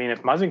 like, I mean,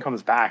 if Muzzin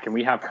comes back and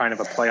we have kind of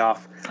a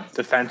playoff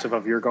defensive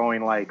of you're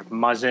going like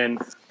Muzzin,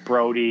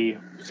 Brody,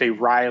 say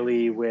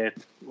Riley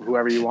with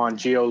whoever you want,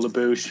 Gio,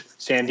 LaBouche,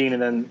 Sandin,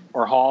 and then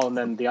or Hall, and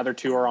then the other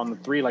two are on the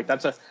three. Like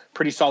that's a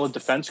pretty solid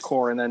defense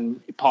core, and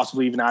then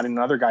possibly even adding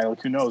another guy.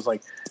 Like who knows?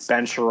 Like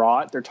Ben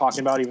Sherratt, they're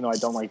talking about. Even though I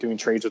don't like doing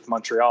trades with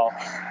Montreal,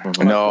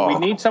 no, we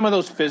need some of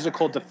those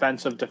physical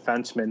defensive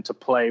defensemen to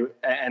play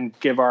and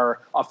give our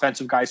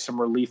offensive guys some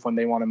relief when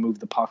they want to move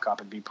the puck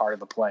up and be part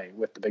of the play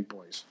with the big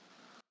boys.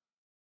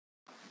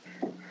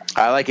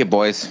 I like it,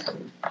 boys.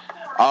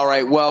 All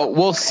right. Well,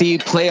 we'll see.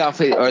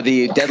 Playoff or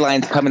the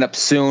deadline's coming up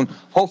soon.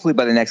 Hopefully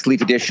by the next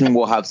Leaf edition,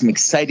 we'll have some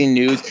exciting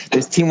news.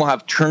 This team will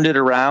have turned it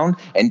around,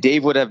 and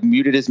Dave would have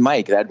muted his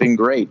mic. That'd been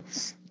great.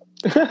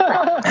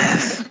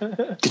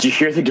 Did you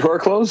hear the door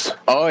close?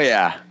 Oh,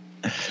 yeah.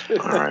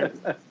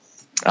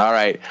 All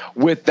right.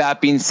 With that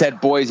being said,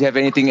 boys, you have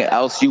anything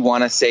else you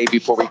want to say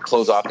before we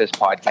close off this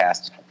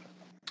podcast?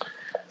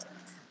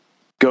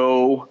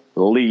 Go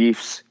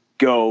Leafs.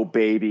 Go,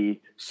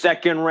 baby.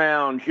 Second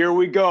round. Here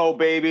we go,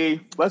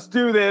 baby. Let's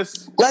do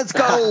this. Let's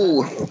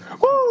go.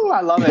 Woo, I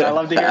love it. I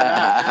love to hear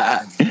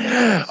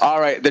that. All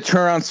right. The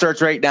turnaround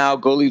starts right now.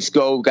 Go Leafs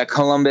go. We've got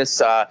Columbus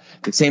the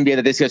same day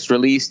that this gets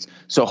released.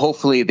 So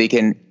hopefully they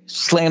can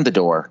slam the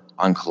door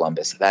on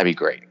Columbus. That'd be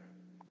great.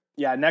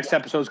 Yeah, next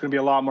episode is going to be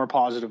a lot more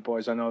positive,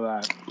 boys. I know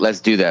that.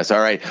 Let's do this.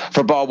 All right.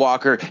 For Bob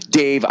Walker,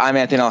 Dave, I'm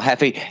Anthony El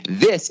Jefe.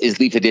 This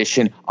is Leaf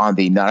Edition on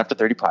the Not After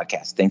 30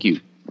 podcast. Thank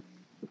you.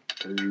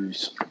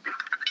 Peace.